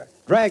Air,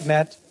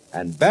 Dragnet,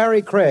 and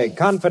Barry Craig,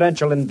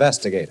 confidential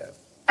investigator.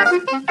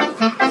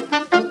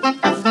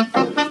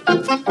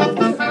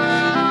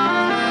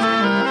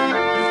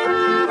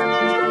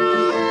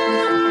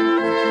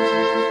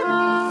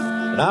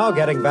 Now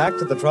getting back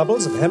to the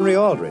troubles of Henry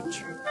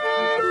Aldrich.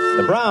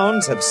 The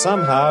Browns had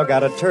somehow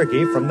got a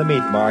turkey from the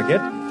meat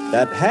market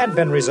that had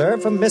been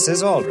reserved for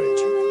Mrs. Aldrich.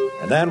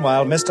 And then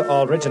while Mr.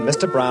 Aldrich and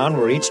Mr. Brown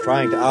were each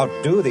trying to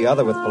outdo the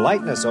other with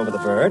politeness over the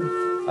bird,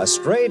 a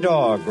stray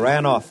dog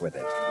ran off with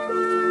it.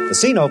 The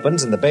scene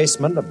opens in the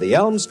basement of the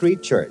Elm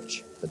Street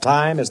Church. The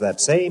time is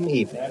that same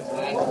evening.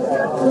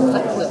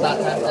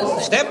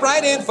 Step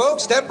right in,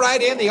 folks. Step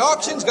right in. The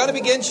auction's going to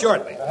begin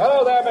shortly.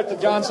 Hello there, Mr.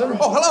 Johnson.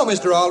 Oh, hello,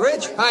 Mr.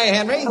 Aldrich. Hi,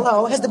 Henry.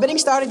 Hello. Has the bidding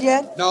started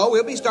yet? No,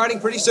 we'll be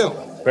starting pretty soon.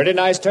 Pretty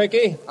nice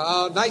turkey?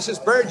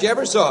 Nicest bird you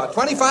ever saw.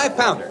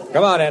 25-pounder.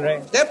 Come on,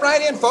 Henry. Step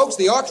right in, folks.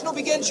 The auction will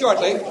begin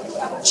shortly.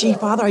 Gee,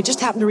 Father, I just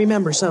happened to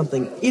remember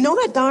something. You know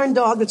that darn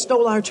dog that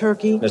stole our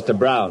turkey? Mr.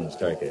 Brown's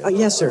turkey.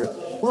 Yes, sir.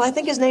 Well, I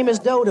think his name is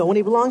Dodo, and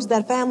he belongs to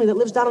that family that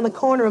lives down on the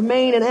corner of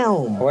Main and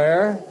Elm.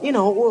 Where? You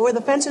know, where the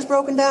fence is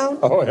broken down.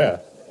 Oh, yeah.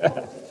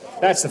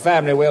 That's the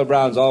family Will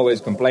Brown's always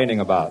complaining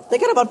about. They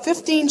got about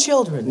 15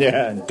 children.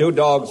 Yeah, and 2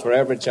 dogs for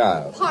every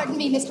child. Pardon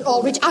me, Mr.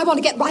 Aldrich. I want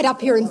to get right up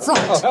here in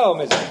front. Oh, hello,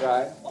 Mrs.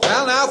 Fry.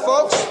 Well, now,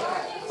 folks,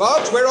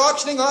 we're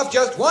auctioning off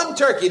just one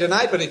turkey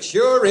tonight, but it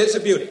sure is a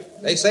beauty.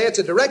 They say it's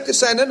a direct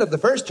descendant of the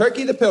first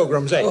turkey the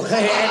Pilgrims ate. Oh,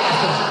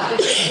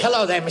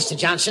 hello there, Mr.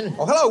 Johnson.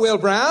 Oh, hello, Will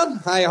Brown.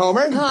 Hi,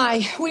 Homer.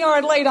 Hi. We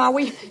aren't late, are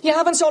we? You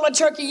haven't sold a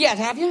turkey yet,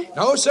 have you?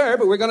 No, sir,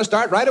 but we're going to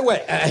start right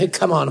away.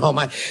 Come on,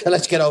 Homer.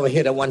 Let's get over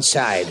here to one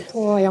side.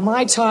 Boy, am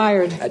I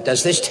tired.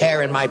 Does this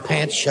tear in my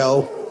pants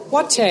show?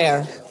 What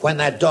tear? When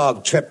that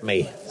dog tripped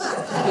me.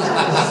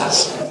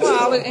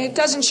 Well, it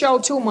doesn't show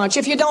too much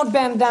if you don't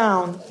bend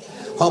down.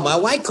 Homer,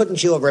 why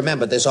couldn't you have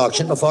remembered this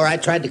auction before I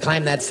tried to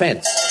climb that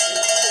fence?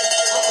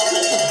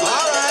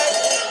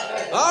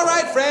 All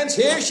right, friends,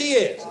 here she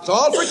is. It's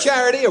all for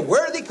charity, a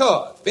worthy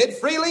cause. Bid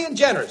freely and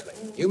generously.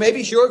 You may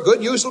be sure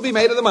good use will be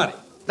made of the money.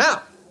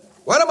 Now,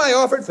 what am I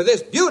offered for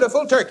this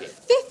beautiful turkey?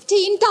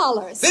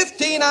 $15.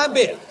 15 on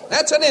bid.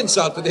 That's an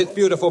insult to this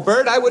beautiful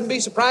bird. I wouldn't be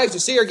surprised to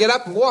see her get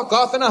up and walk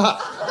off in a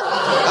huff.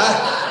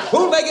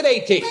 Who'll make it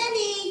 18?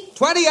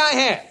 20 I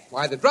have.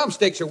 Why, the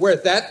drumsticks are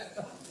worth that.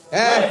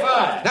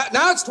 25.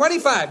 Now it's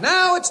 25.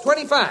 Now it's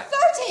 25.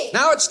 30.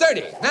 Now it's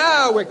 30.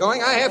 Now we're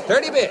going. I have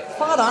 30 bids.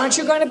 Father, aren't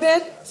you going to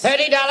bid?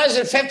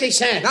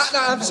 $30.50. No,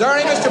 I'm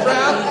sorry, Mr.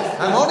 Brown.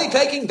 I'm only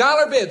taking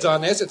dollar bids on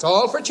this. It's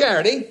all for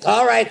charity.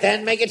 All right,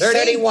 then. Make it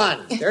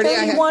 31.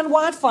 31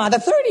 what, Father?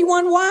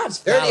 31 what?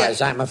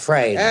 $30, I'm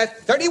afraid.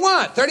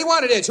 31.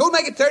 31 it is. Who'll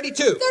make it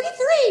 32?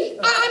 33.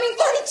 I mean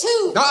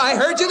 32. No, I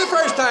heard you the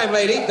first time,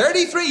 lady.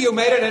 33 you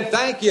made it, and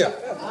thank you.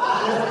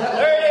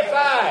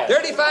 35.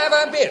 35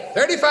 on bid.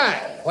 35.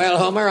 Well,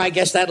 Homer, I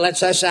guess that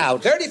lets us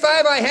out.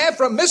 35 I have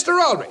from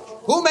Mr. Aldrich.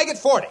 Who'll make it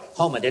 40?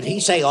 Homer, did he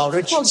say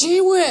Aldrich? Well,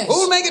 gee whiz.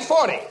 Who'll make it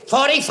 40?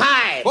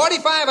 45.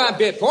 45 on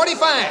bid.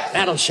 45.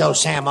 That'll show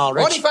Sam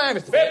Aldrich. 45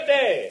 is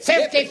 50.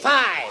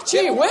 55.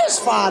 Gee whiz,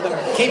 Father.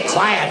 Keep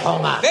quiet,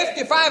 Homer.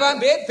 55 on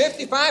bid.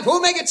 55. Who'll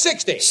make it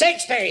 60?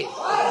 60.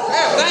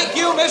 Well, thank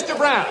you, Mr.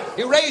 Brown.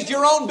 You raised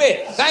your own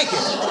bid. Thank you.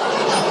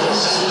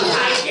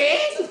 I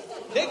did?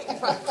 65.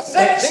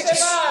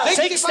 65.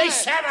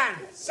 67.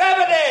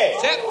 70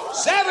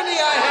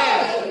 I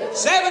have.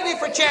 70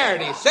 for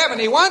charity.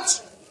 70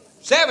 once.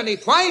 70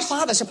 twice.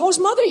 Father, suppose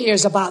Mother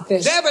hears about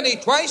this. 70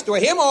 twice. Do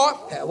I hear more?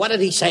 What did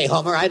he say,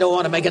 Homer? I don't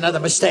want to make another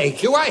mistake.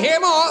 Do I hear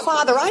more?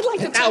 Father, I'd like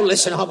to... Now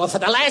listen, Homer, for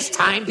the last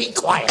time, be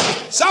quiet.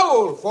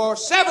 Sold for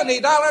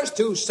 $70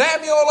 to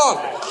Samuel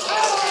Aldrich.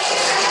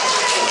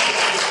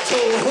 To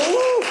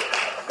who?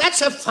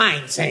 That's a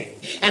fine thing.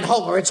 And,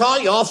 Homer, it's all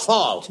your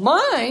fault.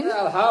 Mine?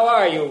 Well, how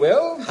are you,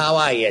 Will? How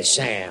are you,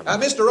 Sam?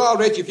 Mr.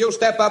 Aldrich, if you'll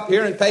step up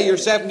here and pay your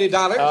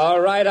 $70.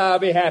 All right, I'll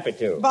be happy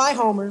to. Bye,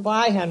 Homer.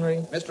 Bye, Henry.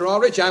 Mr.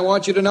 Aldrich, I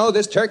want you to know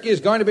this turkey is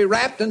going to be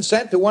wrapped and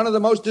sent to one of the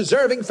most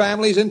deserving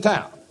families in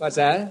town. What's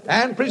that?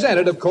 And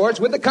presented, of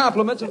course, with the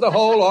compliments of the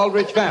whole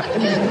Aldrich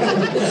family.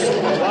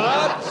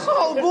 What?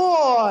 Oh,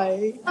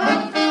 boy.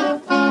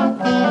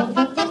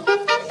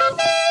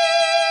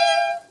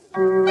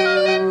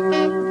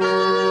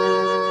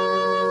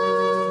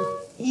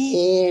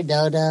 Here,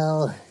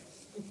 Dodo.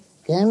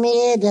 Come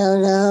here,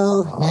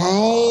 Dodo.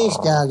 Nice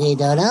doggy,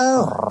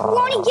 Dodo.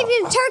 Won't he give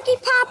you the turkey,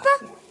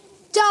 Papa?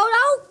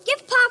 Dodo,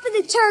 give Papa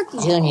the turkey.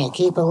 Junior,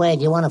 keep away.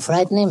 Do you want to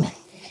frighten him?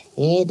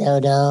 Here,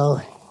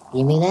 Dodo.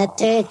 Give me that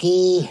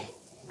turkey.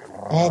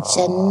 That's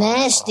a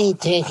nasty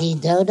turkey,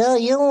 Dodo.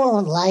 You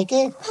won't like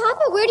it.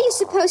 Papa, where do you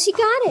suppose he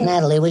got it?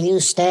 Natalie, will you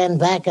stand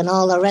back and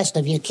all the rest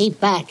of you keep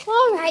back?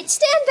 All right,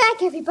 stand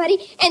back, everybody,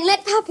 and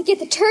let Papa get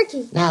the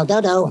turkey. Now,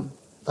 Dodo,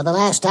 for the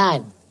last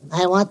time,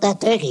 I want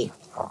that turkey.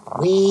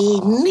 We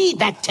need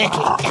that turkey.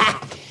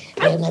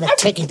 We haven't had a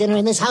turkey dinner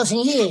in this house in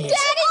years. Daddy got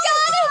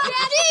it!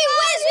 Daddy,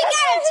 where's we got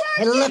a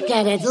turkey? Look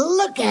at it,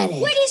 look at it.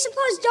 Where do you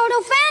suppose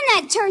Dodo found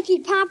that turkey,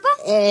 Papa?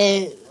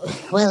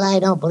 Well, I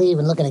don't believe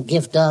in looking a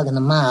gift dog in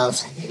the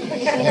mouth.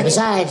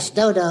 Besides,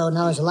 Dodo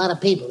knows a lot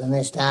of people in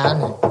this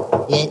town.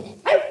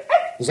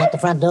 Is that the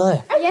front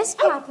door? Yes,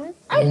 Papa.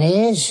 It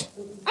is?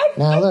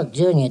 Now, look,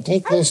 Junior,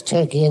 take this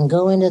turkey and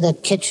go into the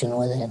kitchen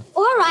with it.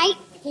 All right.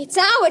 It's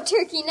our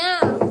turkey now.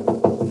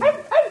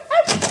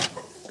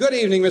 Good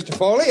evening, Mr.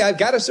 Foley. I've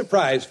got a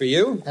surprise for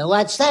you.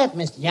 What's that,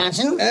 Mr.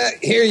 Johnson?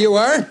 Here you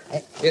are.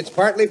 It's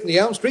partly from the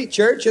Elm Street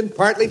Church and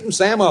partly from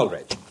Sam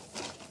Aldrich.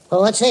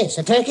 Well, what's this,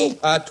 a turkey?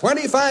 A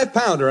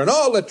 25-pounder and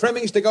all the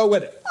trimmings to go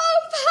with it. Oh,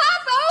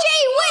 Papa!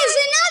 Gee whiz,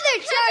 another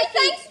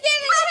turkey!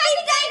 Happy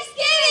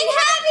Thanksgiving!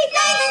 Happy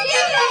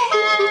Thanksgiving!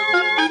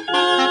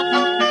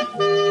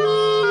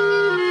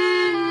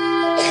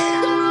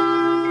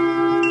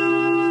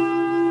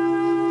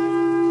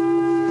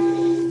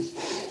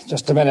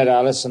 Just a minute,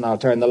 Alice, and I'll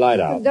turn the light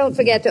out. Don't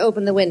forget to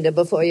open the window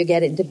before you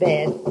get into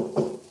bed.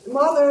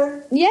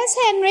 Mother. Yes,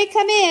 Henry,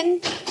 come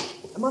in.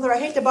 Mother, I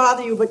hate to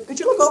bother you, but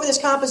could you look over this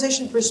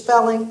composition for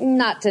spelling?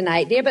 Not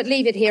tonight, dear, but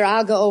leave it here.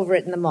 I'll go over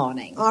it in the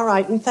morning. All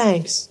right, and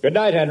thanks. Good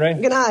night, Henry.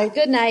 Good night.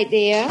 Good night,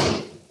 dear.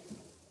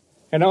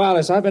 You know,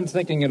 Alice, I've been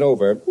thinking it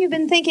over. You've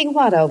been thinking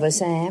what over,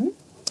 Sam?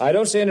 I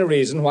don't see any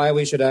reason why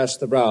we should ask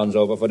the Browns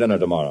over for dinner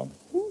tomorrow.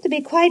 To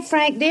be quite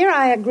frank, dear,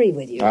 I agree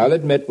with you. I'll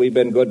admit we've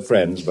been good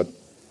friends, but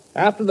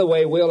after the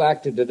way Will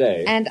acted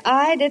today... And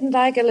I didn't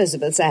like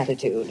Elizabeth's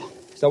attitude.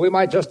 So we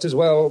might just as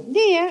well...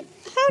 Dear,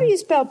 how do you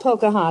spell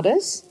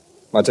Pocahontas?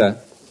 What's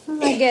that?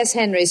 I guess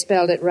Henry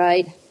spelled it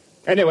right.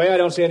 Anyway, I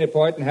don't see any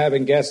point in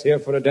having guests here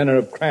for a dinner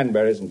of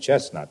cranberries and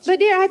chestnuts. But,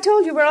 dear, I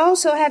told you we're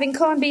also having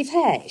corned beef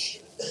hash.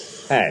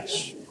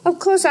 Hash. Of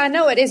course, I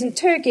know it isn't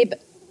turkey,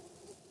 but...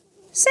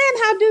 Sam,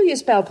 how do you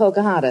spell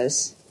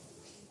Pocahontas?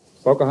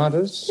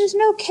 Pocahontas? There's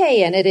no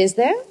K in it, is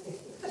there?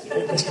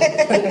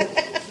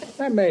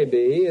 There may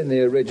be in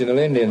the original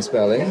Indian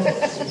spelling.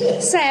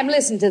 Sam,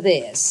 listen to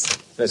this.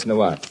 Listen to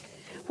what?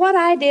 What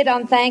I Did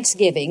on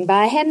Thanksgiving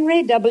by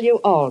Henry W.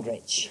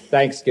 Aldrich.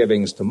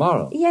 Thanksgiving's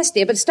tomorrow. Yes,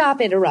 dear, but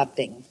stop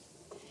interrupting.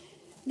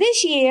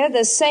 This year,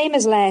 the same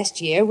as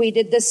last year, we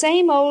did the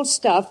same old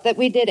stuff that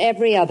we did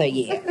every other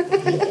year.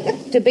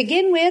 To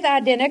begin with,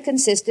 our dinner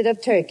consisted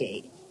of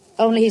turkey.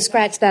 Only he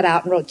scratched that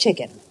out and wrote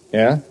chicken.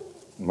 Yeah?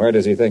 Where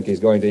does he think he's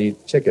going to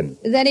eat chicken?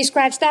 Then he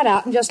scratched that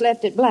out and just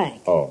left it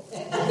blank. Oh.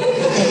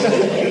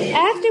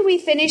 After we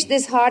finished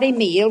this hearty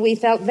meal, we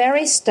felt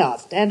very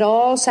stuffed and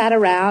all sat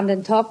around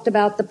and talked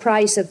about the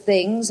price of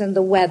things and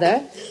the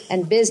weather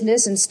and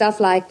business and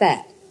stuff like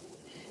that.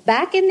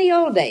 Back in the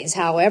old days,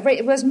 however,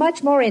 it was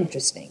much more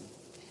interesting.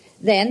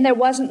 Then there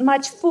wasn't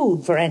much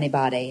food for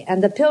anybody,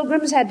 and the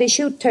Pilgrims had to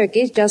shoot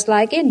turkeys just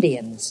like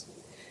Indians.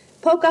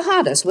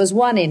 Pocahontas was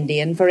one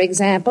Indian, for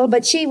example,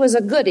 but she was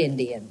a good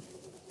Indian.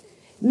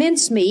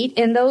 Mincemeat,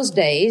 in those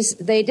days,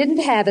 they didn't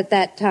have at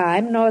that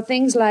time, nor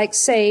things like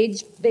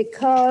sage,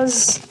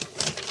 because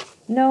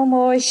no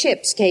more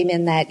ships came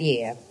in that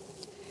year.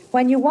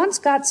 When you once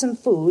got some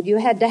food, you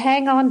had to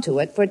hang on to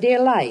it for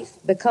dear life,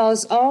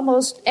 because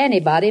almost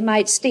anybody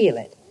might steal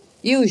it,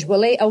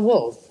 usually a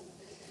wolf.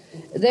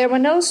 There were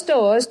no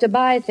stores to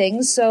buy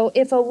things, so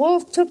if a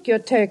wolf took your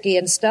turkey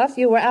and stuff,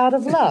 you were out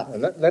of luck.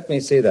 Let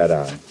me see that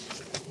out.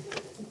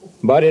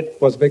 But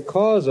it was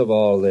because of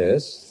all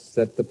this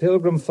that the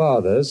Pilgrim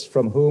Fathers,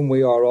 from whom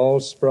we are all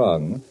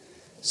sprung,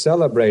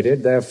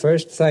 celebrated their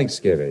first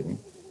Thanksgiving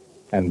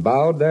and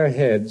bowed their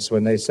heads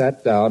when they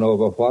sat down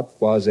over what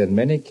was in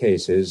many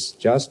cases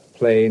just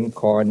plain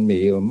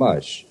cornmeal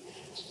mush,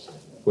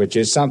 which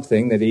is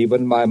something that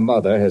even my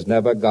mother has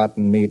never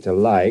gotten me to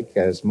like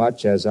as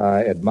much as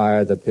I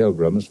admire the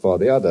Pilgrims for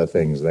the other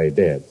things they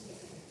did.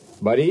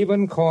 But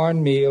even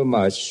cornmeal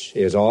mush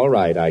is all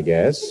right, I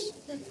guess,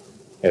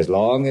 as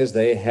long as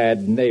they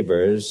had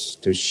neighbors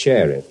to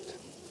share it.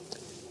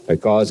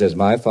 Because, as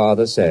my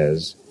father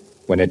says,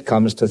 when it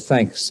comes to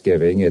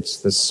Thanksgiving, it's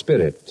the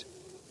spirit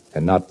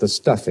and not the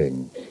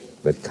stuffing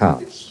that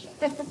counts.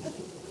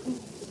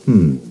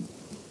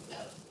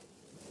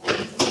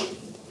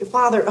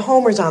 Father,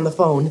 Homer's on the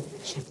phone.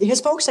 His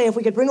folks say if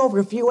we could bring over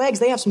a few eggs,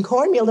 they have some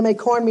cornmeal to make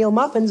cornmeal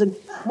muffins, and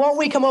won't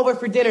we come over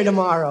for dinner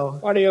tomorrow?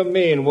 What do you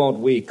mean, won't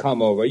we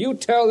come over? You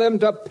tell them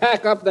to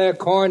pack up their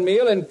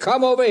cornmeal and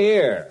come over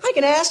here. I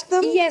can ask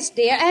them. Yes,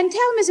 dear, and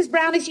tell Mrs.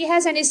 Brown if she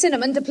has any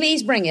cinnamon to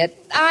please bring it.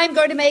 I'm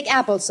going to make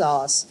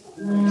applesauce.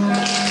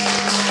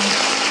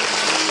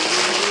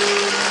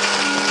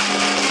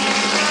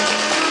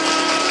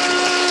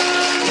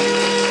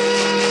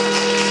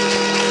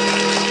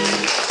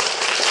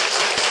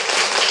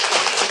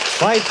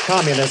 Fight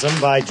communism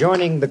by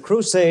joining the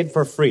Crusade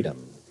for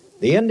Freedom,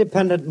 the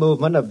independent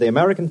movement of the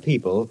American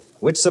people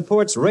which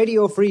supports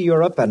Radio Free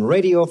Europe and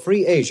Radio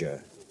Free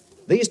Asia.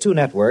 These two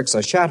networks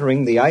are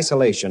shattering the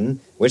isolation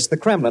which the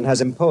Kremlin has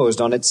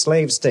imposed on its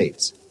slave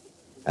states.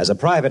 As a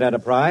private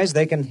enterprise,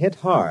 they can hit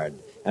hard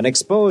and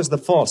expose the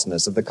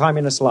falseness of the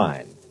communist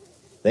line.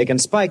 They can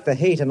spike the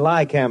hate and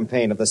lie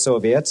campaign of the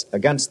Soviets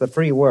against the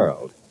free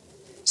world.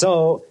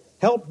 So,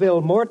 help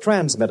build more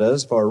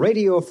transmitters for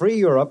Radio Free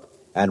Europe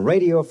and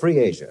Radio Free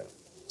Asia.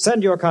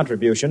 Send your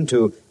contribution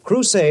to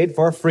Crusade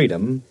for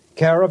Freedom,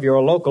 care of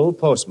your local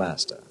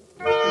postmaster.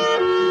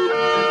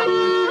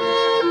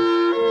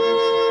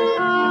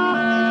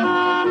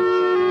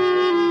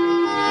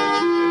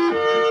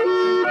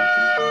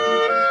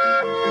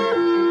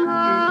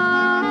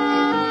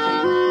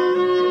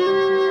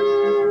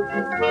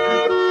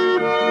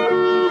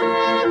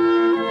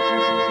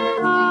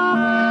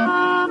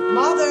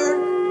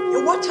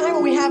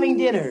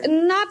 Dinner.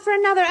 Not for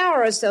another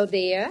hour or so,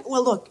 dear.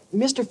 Well, look,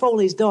 Mr.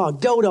 Foley's dog,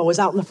 Dodo, is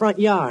out in the front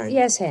yard.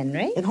 Yes,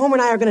 Henry? And Homer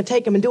and I are going to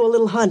take him and do a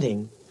little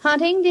hunting.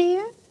 Hunting,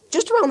 dear?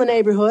 Just around the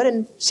neighborhood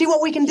and see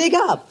what we can dig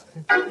up.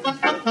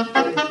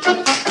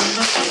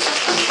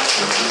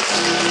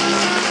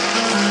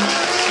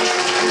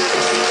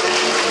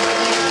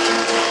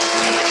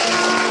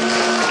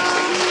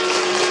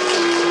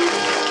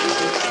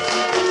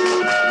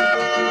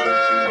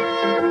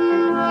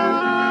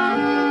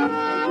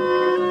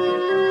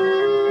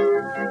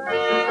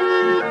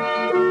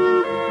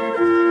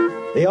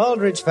 The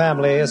Aldrich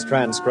Family is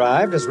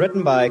transcribed as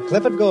written by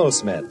Clifford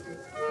Goldsmith.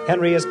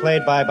 Henry is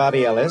played by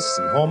Bobby Ellis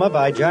and Homer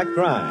by Jack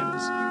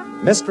Grimes.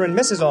 Mr. and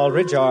Mrs.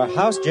 Aldrich are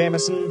House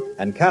Jameson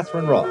and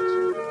Catherine Roth.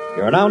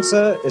 Your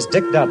announcer is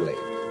Dick Dudley.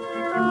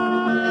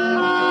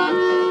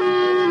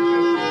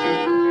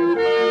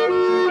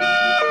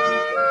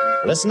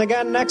 Listen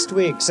again next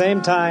week,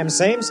 same time,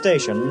 same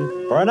station,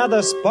 for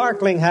another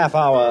sparkling half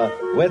hour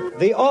with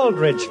the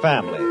Aldrich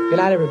Family. Good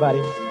night,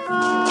 everybody.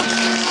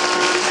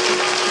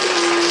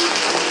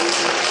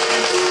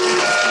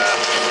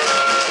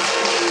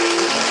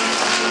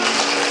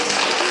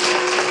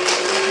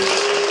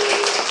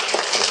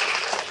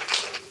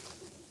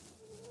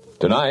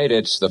 Tonight,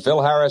 it's the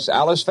Phil Harris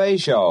Alice Faye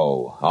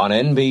Show on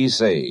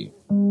NBC.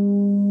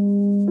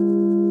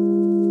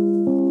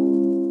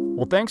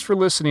 Well, thanks for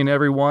listening,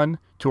 everyone.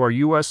 To our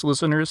U.S.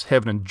 listeners,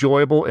 have an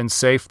enjoyable and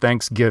safe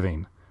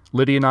Thanksgiving.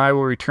 Lydia and I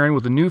will return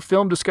with a new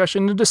film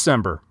discussion in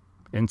December.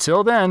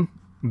 Until then,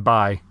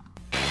 bye.